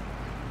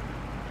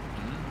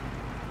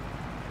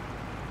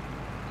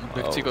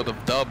that. Big T got the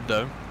dub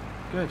though.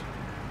 Good.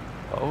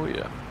 Oh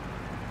yeah.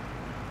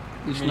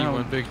 It's Me now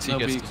when Big T they'll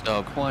gets be the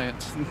dub.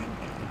 quiet.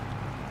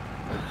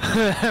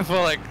 For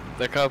like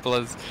the couple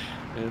is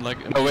like.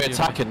 Oh, we're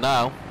attacking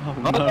now. Oh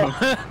no.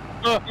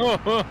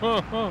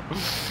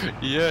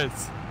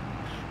 Yes.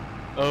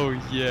 Oh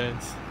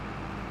yes.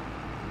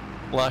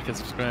 Like and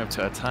subscribe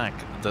to attack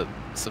the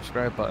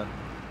subscribe button.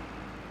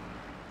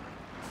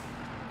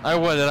 I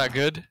wasn't that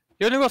good.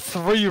 You only got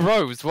 3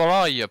 rows. What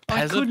are you, I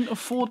peasant? couldn't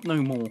afford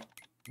no more.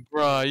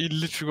 Bruh, you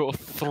literally got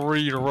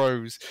 3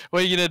 rows.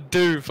 What are you gonna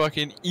do?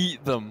 Fucking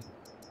eat them?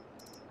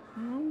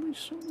 Oh, they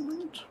so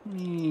rude to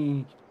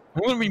me.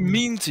 I'm gonna be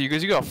mean to you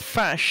because you got a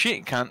fat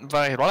shit cunt,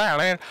 but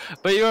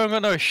you ain't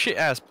got no shit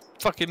ass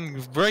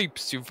fucking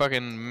grapes, you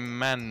fucking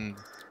man.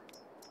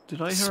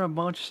 Did I hear a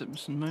Marge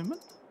Simpson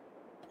moment?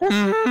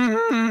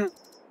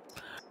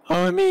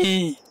 Oh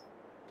me.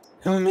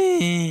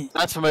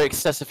 That's from my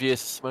excessive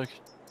years of smoking.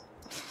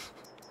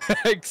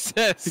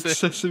 Excessive.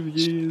 Excessive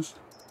years.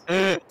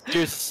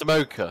 Just a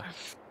smoker.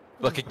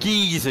 Like a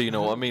geezer, you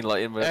know what I mean?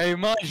 Like in the... Hey,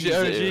 Marge the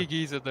Geezer. OG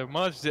geezer though.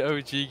 Marge the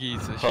OG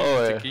geezer. She Oh,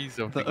 was yeah. the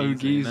geezer of The the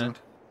geezer, you know? OGs.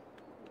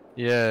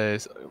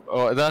 Yes.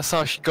 Oh, that's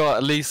how she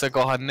got. Lisa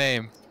got her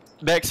name.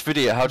 Next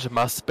video, how to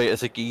masturbate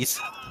as a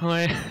geezer.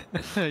 Wait,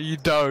 you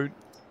don't.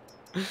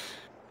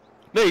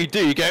 No, you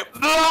do. You go.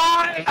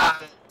 I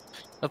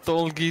thought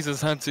all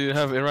geezers had to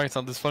have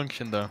erectile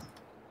dysfunction though.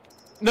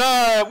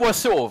 No, well,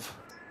 sort of.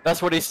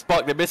 That's when they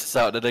spark their missus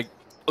out and they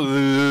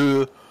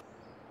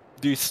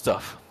do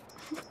stuff.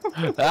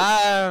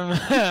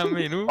 I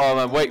mean, ooh. Oh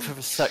man, wait for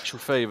the sexual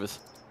favours.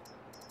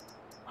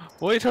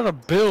 What are you trying to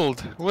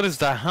build? What is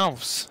the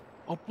house?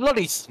 Oh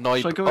bloody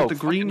sniper! Should I go with the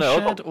green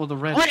shed or the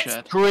red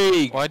shed?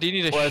 Green. Why do you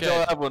need a Well,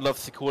 shed? everyone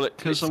loves to call it.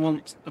 Because I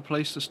want a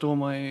place to store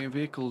my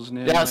vehicles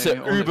near. Yeah, that's my it,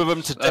 Uber them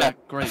olives, to death.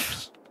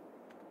 Grapes.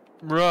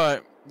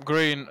 Right,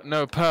 green.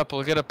 No,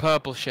 purple. Get a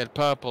purple shed.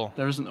 Purple.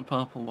 There isn't a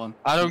purple one.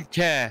 I don't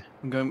care.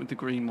 I'm going with the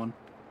green one.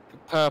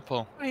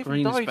 Purple.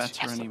 Green's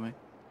better anyway.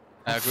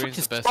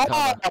 Green's the best Hey,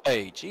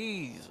 color.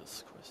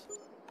 Jesus Christ.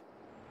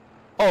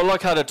 Oh, I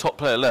like how the top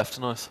player left.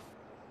 Nice.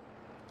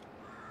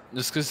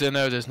 Just because they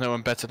know there's no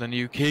one better than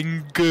you,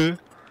 King.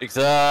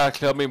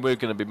 Exactly. I mean, we're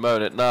gonna be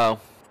mowing it now.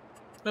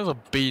 There's a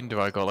bean do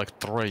I got like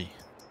 3.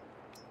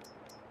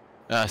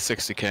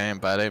 60k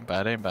ain't bad, ain't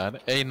bad, ain't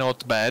bad. Ain't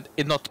not bad.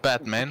 It's not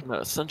bad, man. No,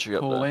 a century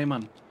up Call there.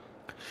 Wayman.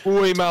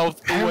 Way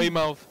mouth, way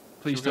mouth.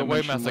 Please Should we don't go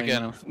mention Weymouth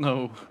again? Weymouth.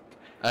 No.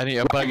 I need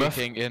a Burger Weymouth?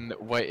 King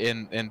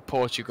in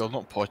Portugal,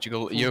 not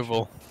Portugal,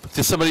 Yeovil.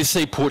 Did somebody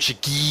say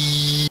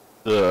Portuguese?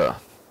 Oh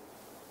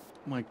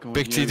my God.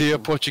 Big T, do your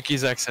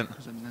Portuguese accent.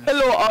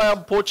 Hello, I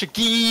am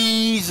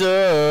Portuguese.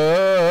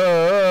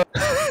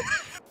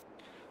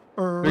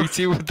 Big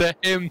T with the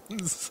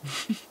hymns.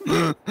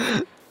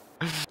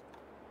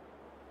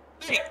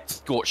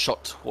 Got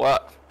shot.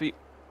 What?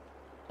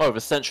 Oh, the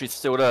sentry's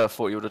still there. I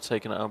thought you would have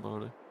taken it out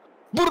already.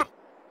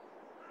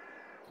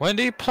 When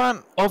do you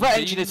plant? Oh, that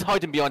engine is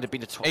hiding behind a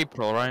bean of top.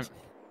 April, right?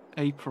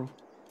 April.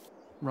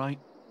 Right.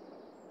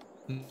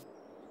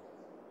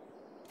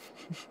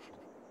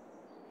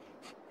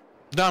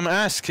 No, I'm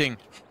asking.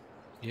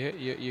 Yeah,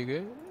 you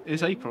good?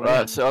 It's April. Right,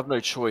 Right. so I've no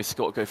choice.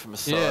 Got to go from the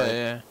side. Yeah,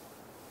 yeah.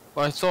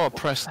 Well, I saw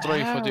press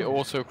 3 for the hell?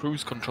 auto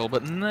cruise control,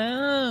 but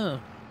no.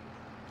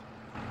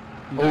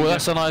 You Oh, don't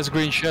that's a nice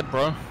green shed,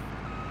 bro.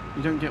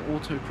 You don't get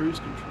auto cruise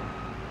control.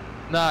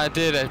 Nah, I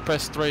did. I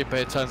pressed 3, but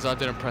it turns out I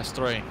didn't press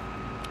 3.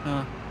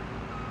 Ah,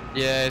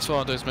 Yeah, it's one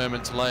of those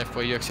moments in life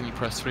where you actually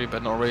press 3,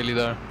 but not really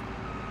though.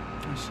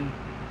 I see.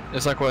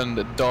 It's like when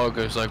the dog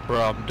goes like, bro,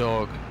 I'm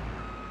dog.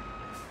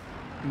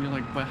 And you're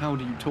like, but how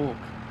do you talk?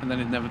 And then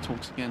it never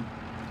talks again.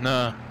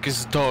 Nah,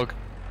 cause it's dog.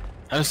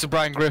 And it's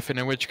Brian Griffin,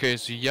 in which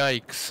case,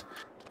 yikes.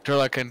 Sure,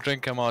 I can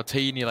drink a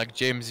martini like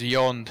James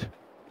Bond.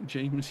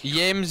 James.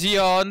 James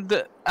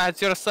Bond,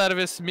 at your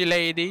service,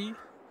 milady.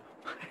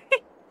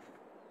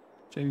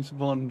 James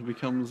Bond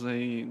becomes a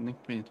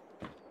nickname.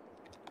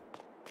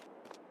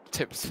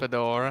 Tips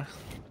Fedora.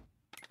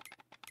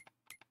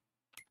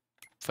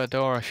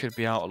 Fedora should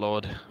be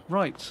outlawed.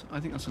 Right, I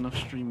think that's enough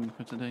streaming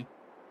for today.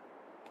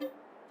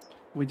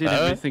 We did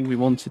everything we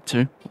wanted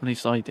to. At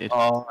least I did.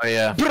 Oh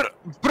yeah.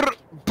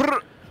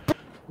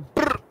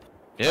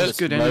 Yeah, That's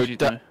good no energy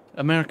doubt. though.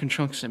 American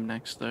Truck Sim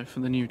next though, for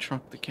the new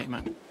truck that came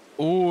out.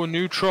 ooh,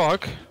 new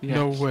truck.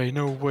 No Yes. way,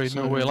 no way,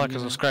 So, no way. Like and yeah.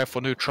 subscribe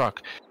for new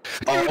truck.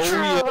 Oh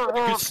yeah.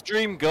 Good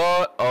stream,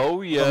 guy.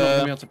 Oh I'm not gonna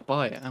yeah. be able to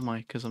buy it, am I?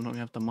 Because I'm not gonna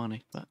have the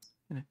money. But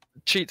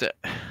Cheat it.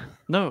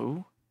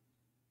 no,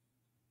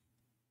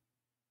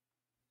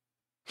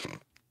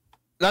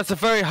 That's a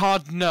very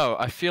hard no.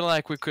 I feel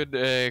like we could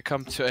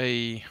come to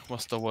a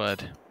what's the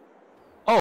word?